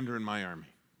commander in my army.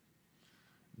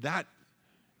 That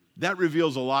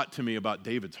reveals a lot to me about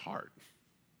David's heart.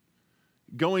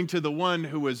 Going to the one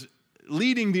who was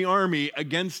leading the army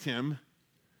against him,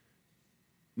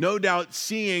 no doubt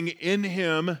seeing in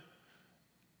him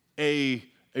a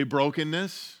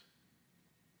brokenness,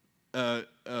 an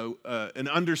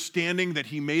understanding that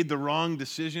he made the wrong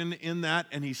decision in that,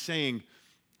 and he's saying,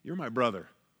 you're my brother.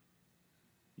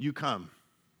 You come.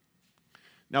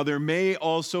 Now, there may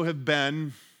also have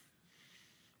been,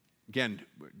 again,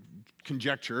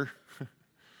 conjecture,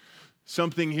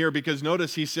 something here, because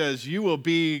notice he says, you will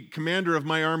be commander of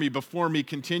my army before me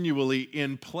continually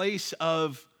in place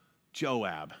of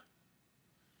Joab.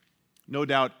 No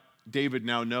doubt David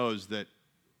now knows that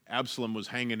Absalom was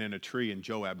hanging in a tree and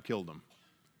Joab killed him.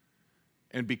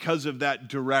 And because of that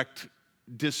direct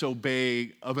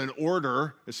disobey of an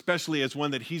order, especially as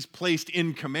one that he's placed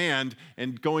in command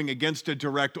and going against a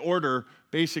direct order,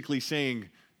 basically saying,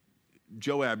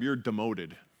 Joab, you're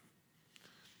demoted.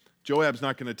 Joab's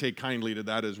not going to take kindly to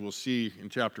that, as we'll see in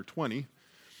chapter 20.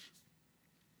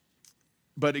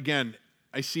 But again,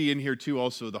 I see in here too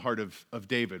also the heart of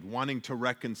David, wanting to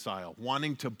reconcile,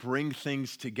 wanting to bring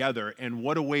things together. And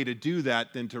what a way to do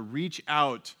that than to reach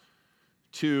out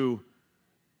to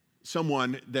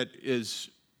someone that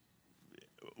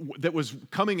was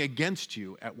coming against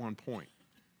you at one point.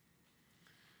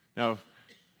 Now,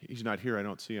 he's not here, I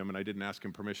don't see him, and I didn't ask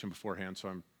him permission beforehand,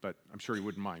 but I'm sure he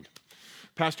wouldn't mind.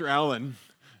 Pastor Allen,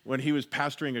 when he was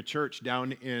pastoring a church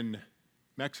down in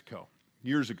Mexico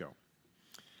years ago,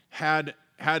 had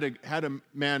a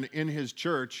man in his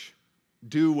church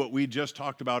do what we just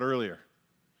talked about earlier.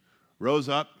 Rose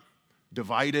up,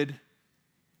 divided,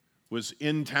 was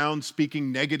in town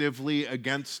speaking negatively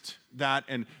against that.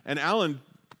 And Allen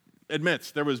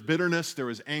admits there was bitterness, there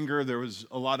was anger, there was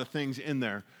a lot of things in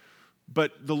there.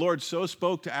 But the Lord so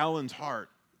spoke to Allen's heart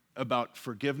about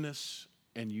forgiveness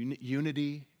and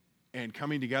unity and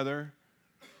coming together.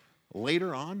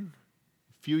 Later on,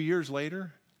 a few years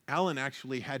later, Allen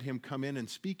actually had him come in and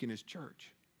speak in his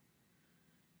church.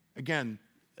 Again,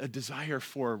 a desire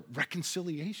for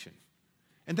reconciliation.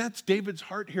 And that's David's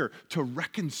heart here, to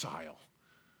reconcile.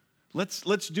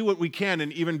 Let's do what we can,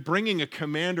 and even bringing a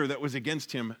commander that was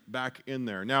against him back in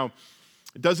there. Now,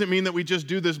 it doesn't mean that we just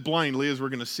do this blindly, as we're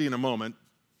going to see in a moment.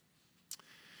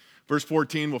 Verse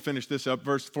 14, we'll finish this up.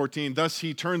 Verse 14, thus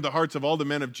he turned the hearts of all the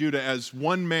men of Judah as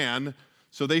one man.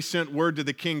 So they sent word to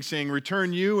the king saying,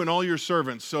 return you and all your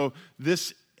servants. So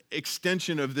this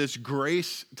extension of this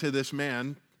grace to this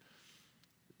man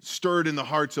stirred in the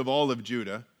hearts of all of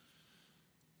Judah.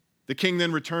 The king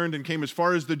then returned and came as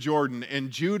far as the Jordan, and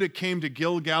Judah came to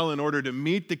Gilgal in order to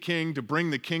meet the king, to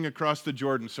bring the king across the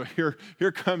Jordan. So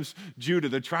here comes Judah,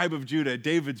 the tribe of Judah,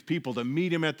 David's people, to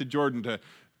meet him at the Jordan, to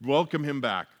welcome him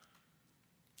back.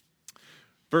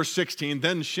 Verse 16,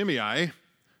 then Shimei,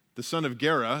 the son of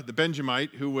Gera, the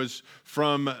Benjamite, who was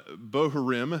from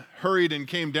Bahurim, hurried and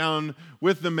came down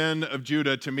with the men of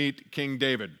Judah to meet King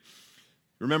David.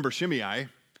 Remember Shimei,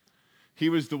 he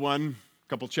was the one a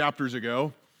couple chapters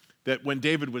ago that when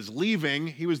David was leaving,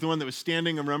 he was the one that was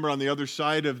standing, remember, on the other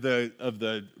side of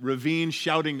the ravine,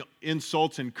 shouting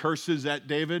insults and curses at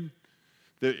David,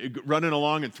 running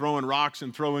along and throwing rocks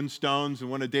and throwing stones.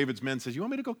 And one of David's men says, you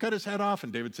want me to go cut his head off?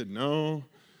 And David said, no,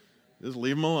 just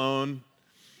leave him alone.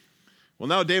 Well,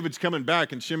 now David's coming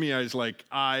back, and Shimei's like,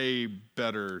 I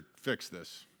better fix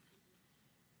this.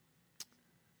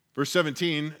 Verse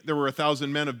 17, there were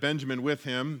 1,000 men of Benjamin with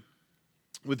him,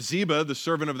 with Ziba, the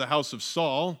servant of the house of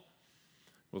Saul.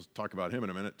 We'll talk about him in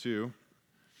a minute, too.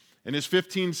 And his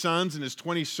 15 sons and his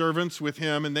 20 servants with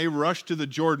him, and they rushed to the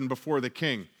Jordan before the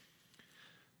king.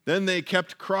 Then they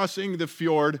kept crossing the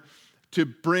fjord to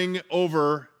bring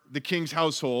over the king's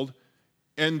household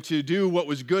and to do what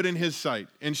was good in his sight.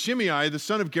 And Shimei, the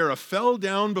son of Gera, fell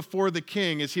down before the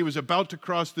king as he was about to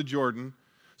cross the Jordan.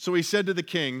 So he said to the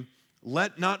king,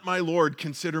 let not my lord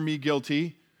consider me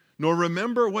guilty, nor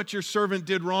remember what your servant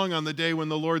did wrong on the day when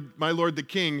my lord the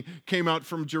king came out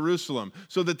from Jerusalem,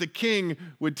 so that the king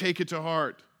would take it to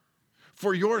heart.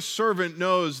 For your servant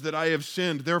knows that I have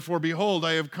sinned. Therefore, behold,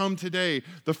 I have come today,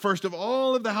 the first of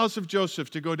all of the house of Joseph,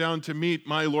 to go down to meet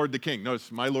my lord the king.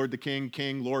 Notice, my lord the king,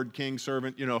 king, lord, king,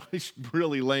 servant. He's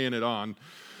really laying it on.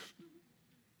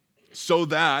 So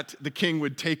that the king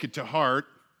would take it to heart.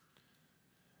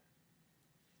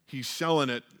 He's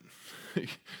selling it.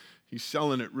 He's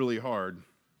selling it really hard.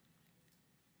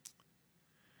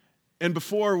 And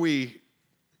before we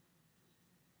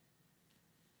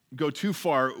go too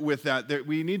far with that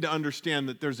we need to understand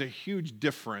that there's a huge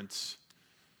difference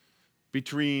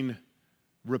between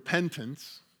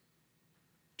repentance,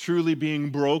 truly being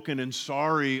broken and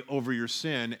sorry over your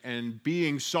sin, and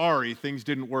being sorry things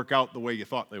didn't work out the way you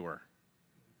thought they were.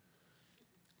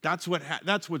 That's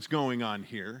what's going on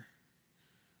here.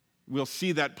 We'll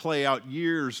see that play out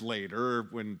years later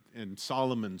in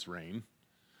Solomon's reign.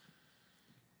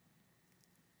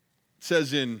 It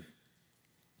says in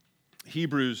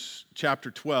Hebrews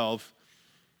chapter 12,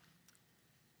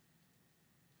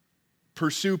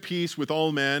 pursue peace with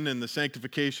all men and the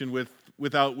sanctification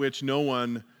without which no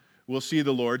one will see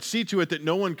the Lord. See to it that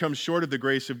no one comes short of the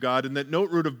grace of God, and that no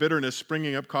root of bitterness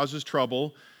springing up causes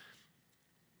trouble,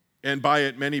 and by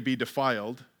it many be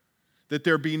defiled. That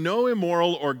there be no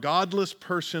immoral or godless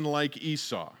person like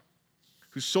Esau,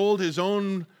 who sold his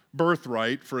own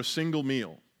birthright for a single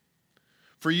meal.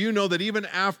 For you know that even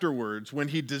afterwards, when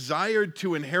he desired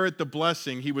to inherit the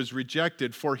blessing, he was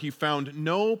rejected, for he found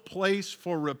no place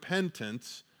for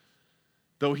repentance,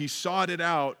 though he sought it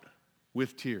out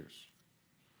with tears.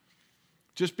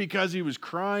 Just because he was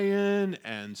crying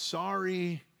and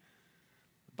sorry,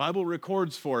 the Bible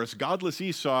records for us, godless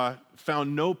Esau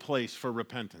found no place for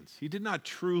repentance. He did not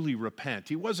truly repent.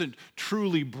 He wasn't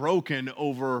truly broken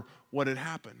over what had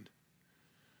happened.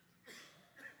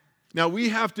 Now, we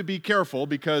have to be careful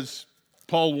because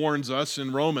Paul warns us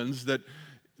in Romans that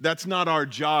that's not our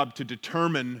job to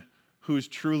determine who's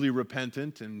truly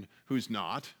repentant and who's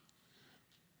not.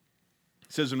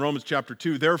 It says in Romans chapter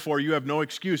 2, therefore you have no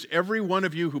excuse, every one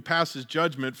of you who passes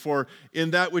judgment, for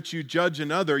in that which you judge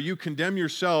another, you condemn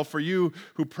yourself, for you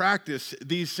who practice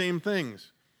these same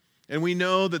things. And we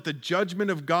know that the judgment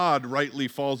of God rightly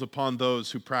falls upon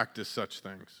those who practice such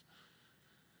things.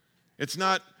 It's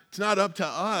not up to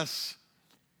us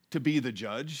to be the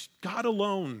judge. God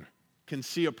alone can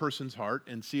see a person's heart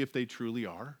and see if they truly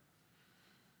are.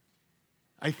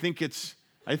 I think it's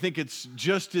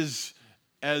just as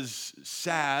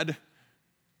sad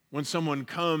when someone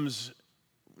comes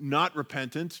not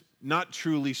repentant, not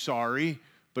truly sorry,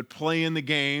 but playing the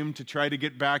game to try to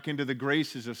get back into the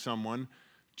graces of someone.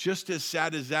 Just as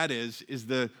sad as that is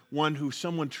the one who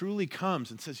someone truly comes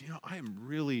and says, I am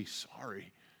really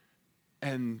sorry.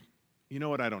 And you know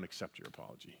what? I don't accept your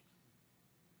apology.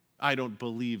 I don't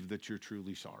believe that you're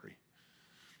truly sorry.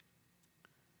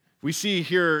 We see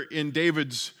here in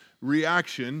David's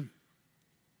reaction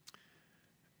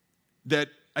that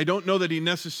I don't know that he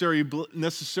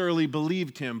necessarily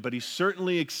believed him, but he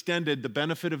certainly extended the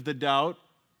benefit of the doubt.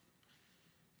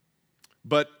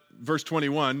 But, verse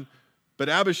 21, but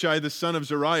Abishai the son of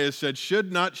Zeruiah said,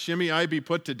 should not Shimei be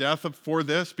put to death for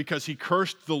this, because he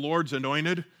cursed the Lord's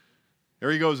anointed? There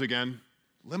he goes again.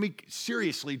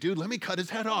 Seriously, dude, let me cut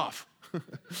his head off.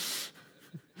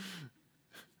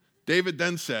 David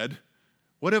then said,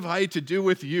 what have I to do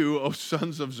with you, O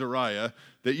sons of Zeruiah,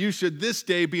 that you should this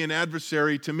day be an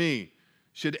adversary to me?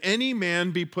 Should any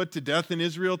man be put to death in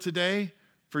Israel today?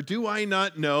 For do I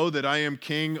not know that I am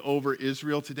king over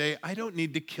Israel today? I don't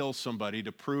need to kill somebody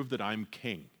to prove that I'm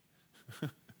king.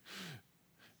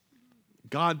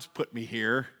 God's put me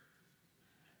here.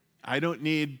 I don't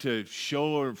need to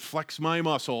show or flex my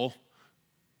muscle.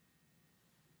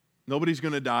 Nobody's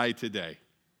going to die today.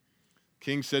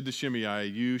 King said to Shimei,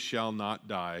 you shall not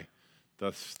die.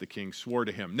 Thus the king swore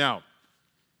to him. Now,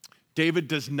 David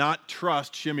does not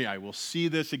trust Shimei. We'll see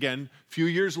this again a few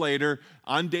years later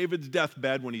on David's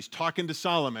deathbed when he's talking to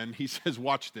Solomon. He says,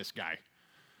 watch this guy.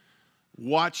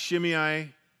 Watch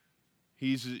Shimei.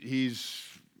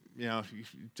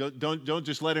 Don't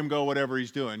just let him go whatever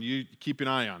he's doing. You keep an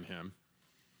eye on him.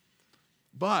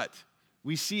 But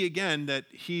we see again that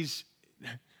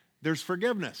there's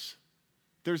forgiveness.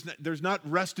 There's not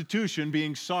restitution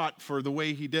being sought for the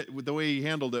way he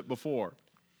handled it before.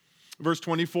 Verse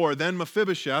 24, then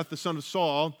Mephibosheth, the son of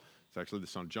Saul, it's actually the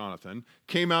son of Jonathan,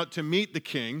 came out to meet the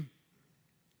king.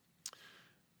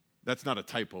 That's not a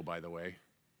typo, by the way.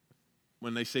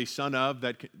 When they say son of,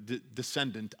 that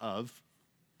descendant of.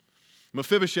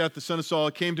 Mephibosheth, the son of Saul,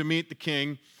 came to meet the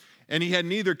king, And he had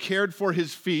neither cared for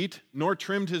his feet, nor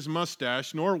trimmed his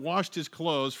mustache, nor washed his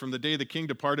clothes from the day the king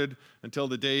departed until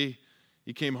the day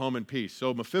he came home in peace.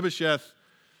 So Mephibosheth,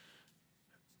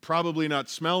 probably not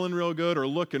smelling real good or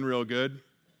looking real good,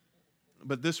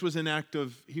 but this was an act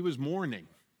of, he was mourning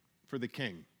for the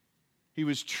king. He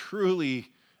was truly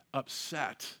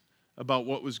upset about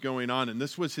what was going on, and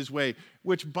this was his way,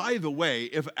 which, by the way,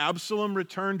 if Absalom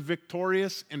returned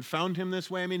victorious and found him this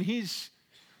way, I mean, his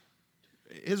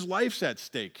life's at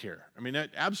stake here. I mean,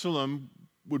 Absalom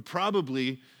would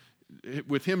probably,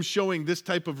 with him showing this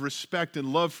type of respect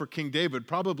and love for King David,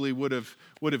 probably would have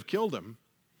killed him.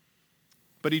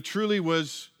 But he truly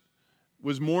was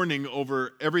mourning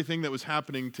over everything that was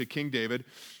happening to King David.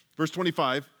 Verse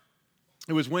 25,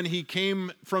 it was when he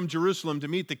came from Jerusalem to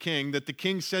meet the king that the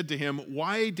king said to him,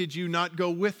 "Why did you not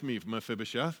go with me,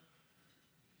 Mephibosheth?"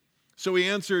 So he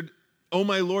answered, "O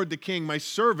my lord the king, my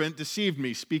servant deceived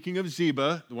me." Speaking of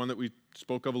Ziba, the one that we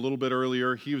spoke of a little bit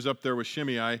earlier, he was up there with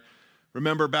Shimei.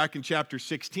 Remember back in chapter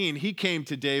 16, he came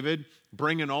to David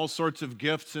bringing all sorts of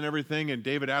gifts and everything, and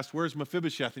David asked, "Where's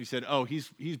Mephibosheth?" And he said, "Oh,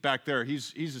 he's back there.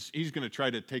 He's going to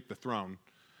try to take the throne."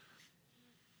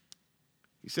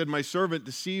 He said, "My servant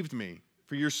deceived me.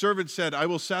 For your servant said, 'I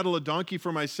will saddle a donkey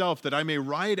for myself that I may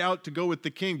ride out to go with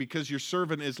the king because your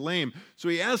servant is lame.' So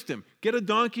he asked him, 'Get a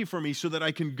donkey for me so that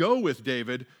I can go with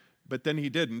David.' But then he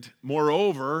didn't.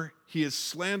 Moreover, he has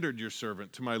slandered your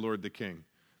servant to my lord the king.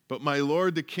 But my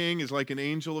lord the king is like an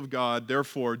angel of God.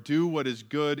 Therefore, do what is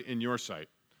good in your sight.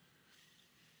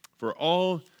 For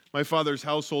all my father's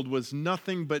household was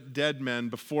nothing but dead men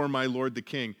before my lord the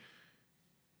king.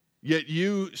 Yet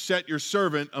you set your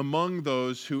servant among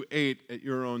those who ate at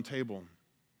your own table.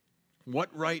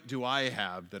 What right do I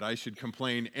have that I should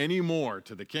complain any more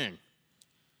to the king?"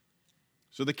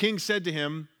 So the king said to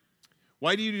him,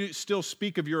 "Why do you still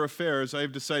speak of your affairs? I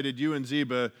have decided you and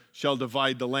Ziba shall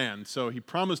divide the land." So he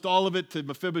promised all of it to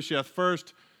Mephibosheth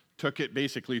first, took it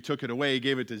away,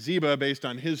 gave it to Ziba based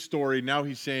on his story. Now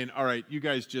he's saying, "All right, you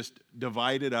guys just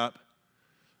divide it up."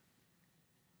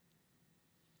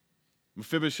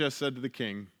 Mephibosheth said to the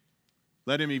king,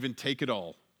 "Let him even take it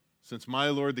all, since my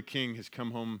lord the king has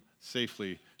come home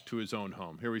safely to his own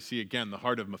home." Here we see again the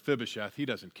heart of Mephibosheth. He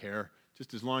doesn't care,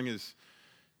 just as long as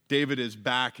David is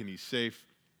back and he's safe.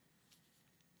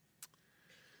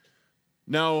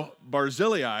 Now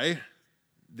Barzillai,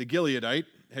 the Gileadite,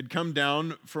 had come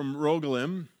down from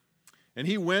Rogelim, and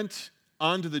he went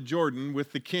onto the Jordan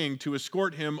with the king to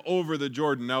escort him over the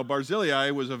Jordan. Now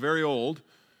Barzillai was a very old,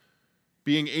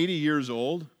 being 80 years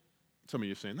old. Some of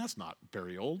you are saying, that's not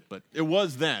very old, but it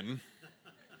was then.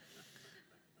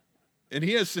 And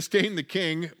he has sustained the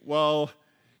king while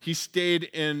he stayed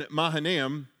in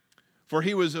Mahanaim, for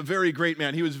he was a very great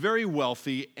man. He was very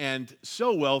wealthy and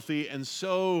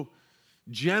so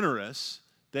generous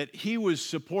that he was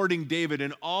supporting David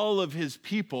and all of his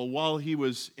people while he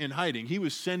was in hiding. He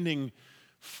was sending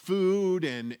food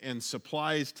and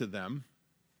supplies to them.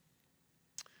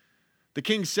 The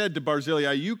king said to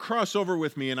Barzillai, "You cross over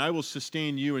with me, and I will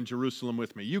sustain you in Jerusalem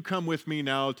with me. You come with me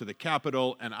now to the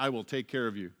capital, and I will take care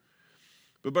of you."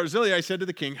 But Barzillai said to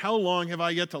the king, "How long have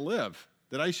I yet to live,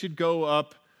 that I should go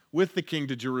up with the king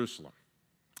to Jerusalem?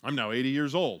 I'm now 80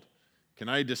 years old. Can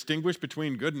I distinguish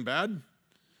between good and bad?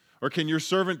 Or can your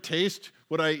servant taste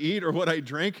what I eat or what I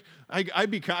drink?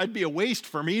 I'd be a waste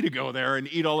for me to go there and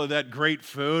eat all of that great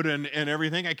food and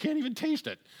everything. I can't even taste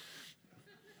it.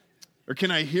 Or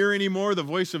can I hear any more the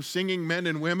voice of singing men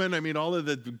and women? I mean, all of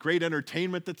the great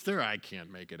entertainment that's there, I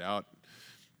can't make it out.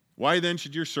 Why then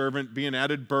should your servant be an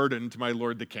added burden to my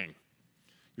lord the king?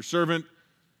 Your servant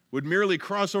would merely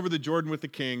cross over the Jordan with the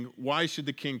king. Why should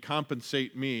the king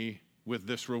compensate me with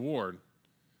this reward?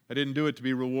 I didn't do it to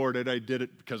be rewarded. I did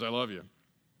it because I love you.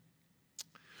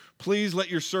 Please let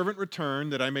your servant return,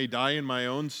 that I may die in my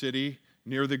own city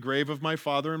near the grave of my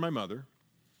father and my mother.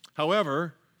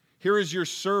 However, here is your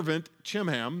servant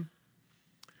Chimham.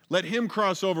 Let him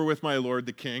cross over with my lord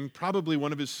the king, probably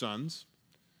one of his sons,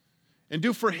 and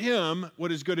do for him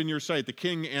what is good in your sight." The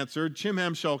king answered,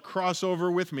 "Chimham shall cross over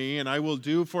with me, and I will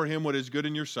do for him what is good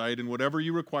in your sight, and whatever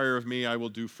you require of me, I will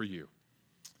do for you."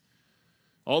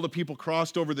 All the people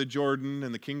crossed over the Jordan,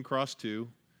 and the king crossed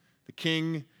too. The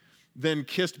king then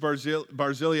kissed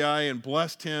Barzillai and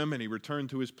blessed him, and he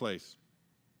returned to his place.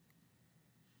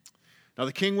 Now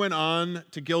the king went on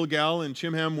to Gilgal, and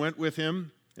Chimham went with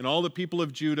him, and all the people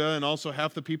of Judah and also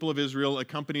half the people of Israel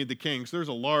accompanied the king. So there's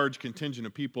a large contingent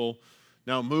of people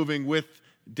now moving with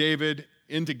David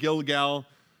into Gilgal,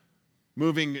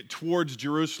 moving towards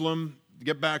Jerusalem to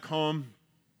get back home.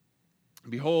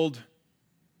 Behold,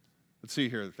 let's see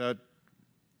here, that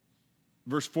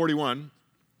verse 41.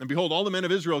 And behold, all the men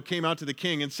of Israel came out to the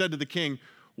king and said to the king,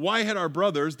 why had our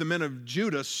brothers, the men of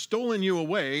Judah, stolen you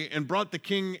away and brought the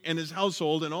king and his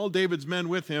household and all David's men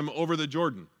with him over the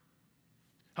Jordan?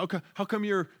 How come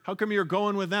you're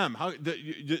going with them?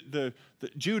 The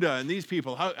Judah and these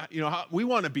people? We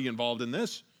want to be involved in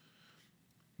this.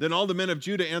 Then all the men of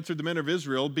Judah answered the men of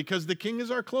Israel, because the king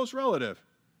is our close relative.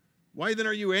 Why then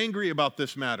are you angry about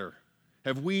this matter?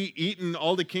 Have we eaten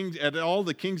at all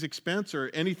the king's expense, or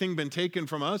anything been taken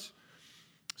from us?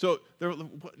 So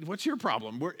what's your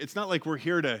problem? It's not like we're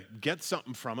here to get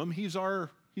something from him. He's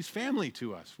family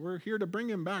to us. We're here to bring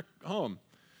him back home.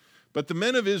 But the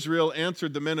men of Israel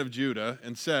answered the men of Judah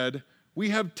and said, we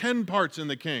have 10 parts in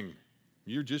the king.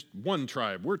 You're just one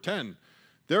tribe. We're 10.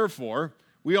 Therefore,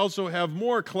 we also have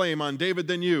more claim on David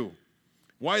than you.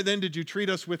 Why then did you treat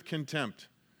us with contempt?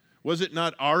 Was it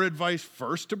not our advice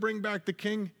first to bring back the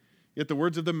king? Yet the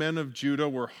words of the men of Judah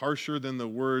were harsher than the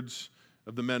words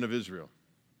of the men of Israel.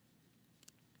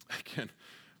 Again,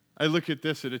 I look at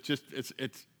this and it's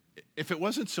if it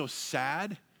wasn't so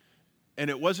sad and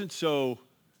it wasn't so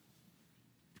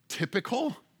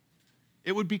typical,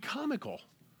 it would be comical.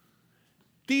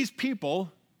 These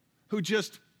people who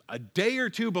just a day or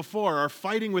two before are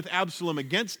fighting with Absalom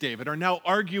against David are now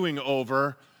arguing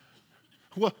over,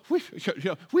 well,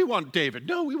 we want David.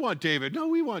 No, we want David. No,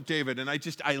 we want David. And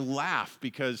I laugh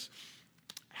because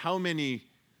how many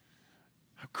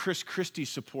Chris Christie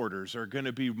supporters are going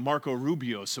to be Marco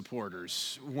Rubio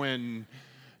supporters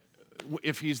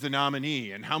if he's the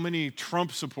nominee, and how many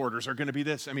Trump supporters are going to be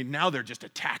this? I mean, now they're just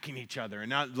attacking each other, and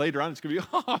now later on it's going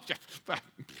to be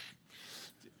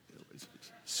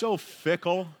so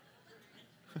fickle.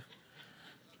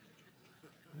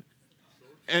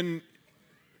 And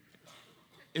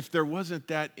if there wasn't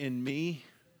that in me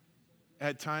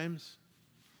at times,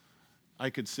 I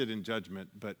could sit in judgment,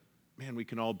 but man, we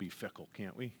can all be fickle,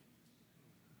 can't we?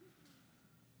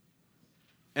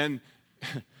 And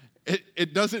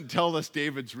it doesn't tell us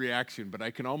David's reaction, but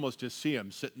I can almost just see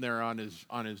him sitting there on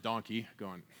his donkey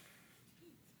going,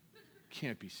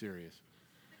 can't be serious.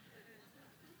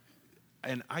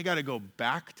 And I got to go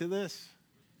back to this.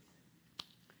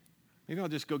 Maybe I'll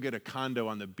just go get a condo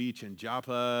on the beach in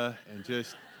Joppa and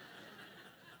just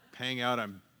hang out.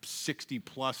 I'm 60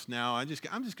 plus now. I'm just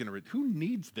going to, who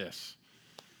needs this?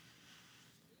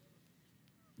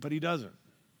 But he doesn't.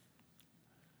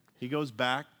 He goes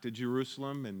back to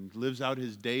Jerusalem and lives out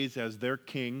his days as their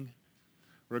king,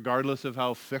 regardless of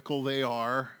how fickle they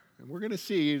are. And we're going to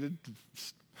see,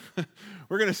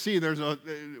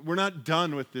 we're not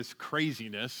done with this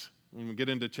craziness when we get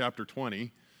into chapter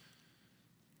 20.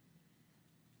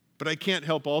 But I can't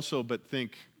help also but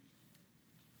think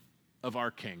of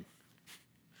our king.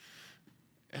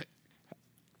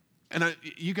 And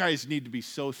you guys need to be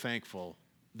so thankful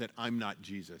that I'm not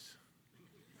Jesus.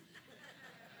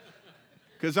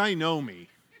 Because I know me.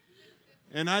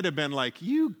 And I'd have been like,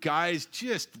 you guys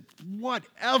just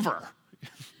whatever.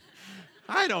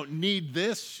 I don't need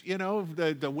this,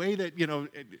 the way that,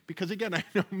 because again, I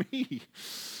know me.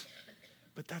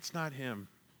 But that's not him.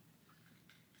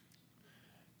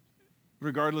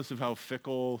 Regardless of how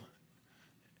fickle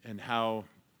and how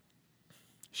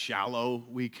shallow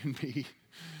we can be,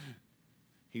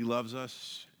 he loves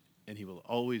us and he will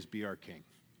always be our king.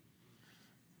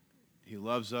 He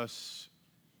loves us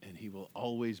and he will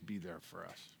always be there for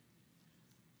us.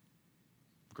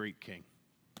 Great king.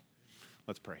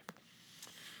 Let's pray.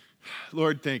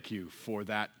 Lord, thank you for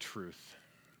that truth.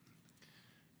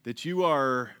 That you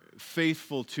are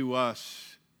faithful to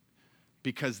us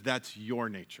because that's your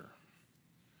nature.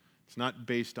 It's not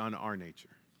based on our nature.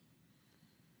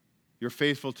 Your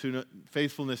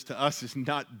faithfulness to us is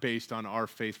not based on our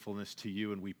faithfulness to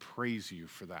you, and we praise you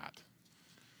for that.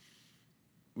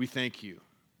 We thank you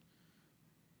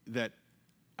that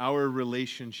our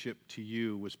relationship to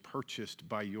you was purchased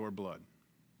by your blood.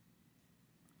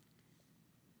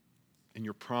 And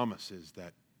your promise is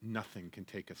that nothing can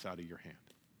take us out of your hand.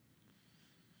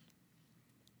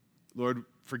 Lord,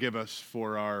 forgive us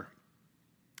for our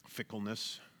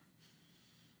fickleness.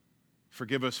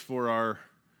 Forgive us for our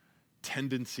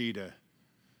tendency to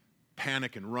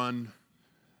panic and run,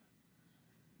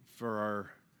 for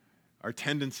our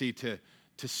tendency to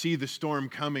see the storm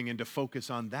coming and to focus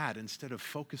on that instead of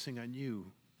focusing on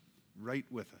you right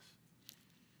with us.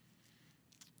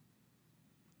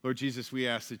 Lord Jesus, we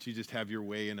ask that you just have your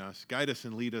way in us. Guide us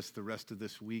and lead us the rest of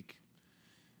this week.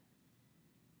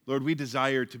 Lord, we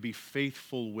desire to be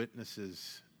faithful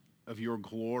witnesses of your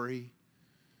glory,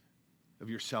 of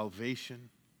your salvation,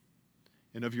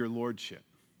 and of your lordship.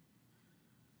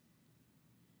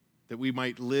 That we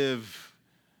might live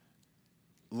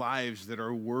lives that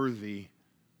are worthy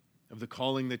of the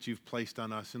calling that you've placed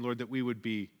on us. And Lord, that we would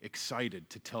be excited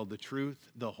to tell the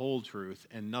truth, the whole truth,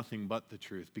 and nothing but the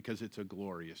truth, because it's a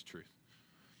glorious truth.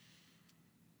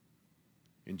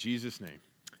 In Jesus' name,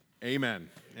 amen.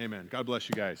 Amen. God bless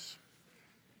you guys.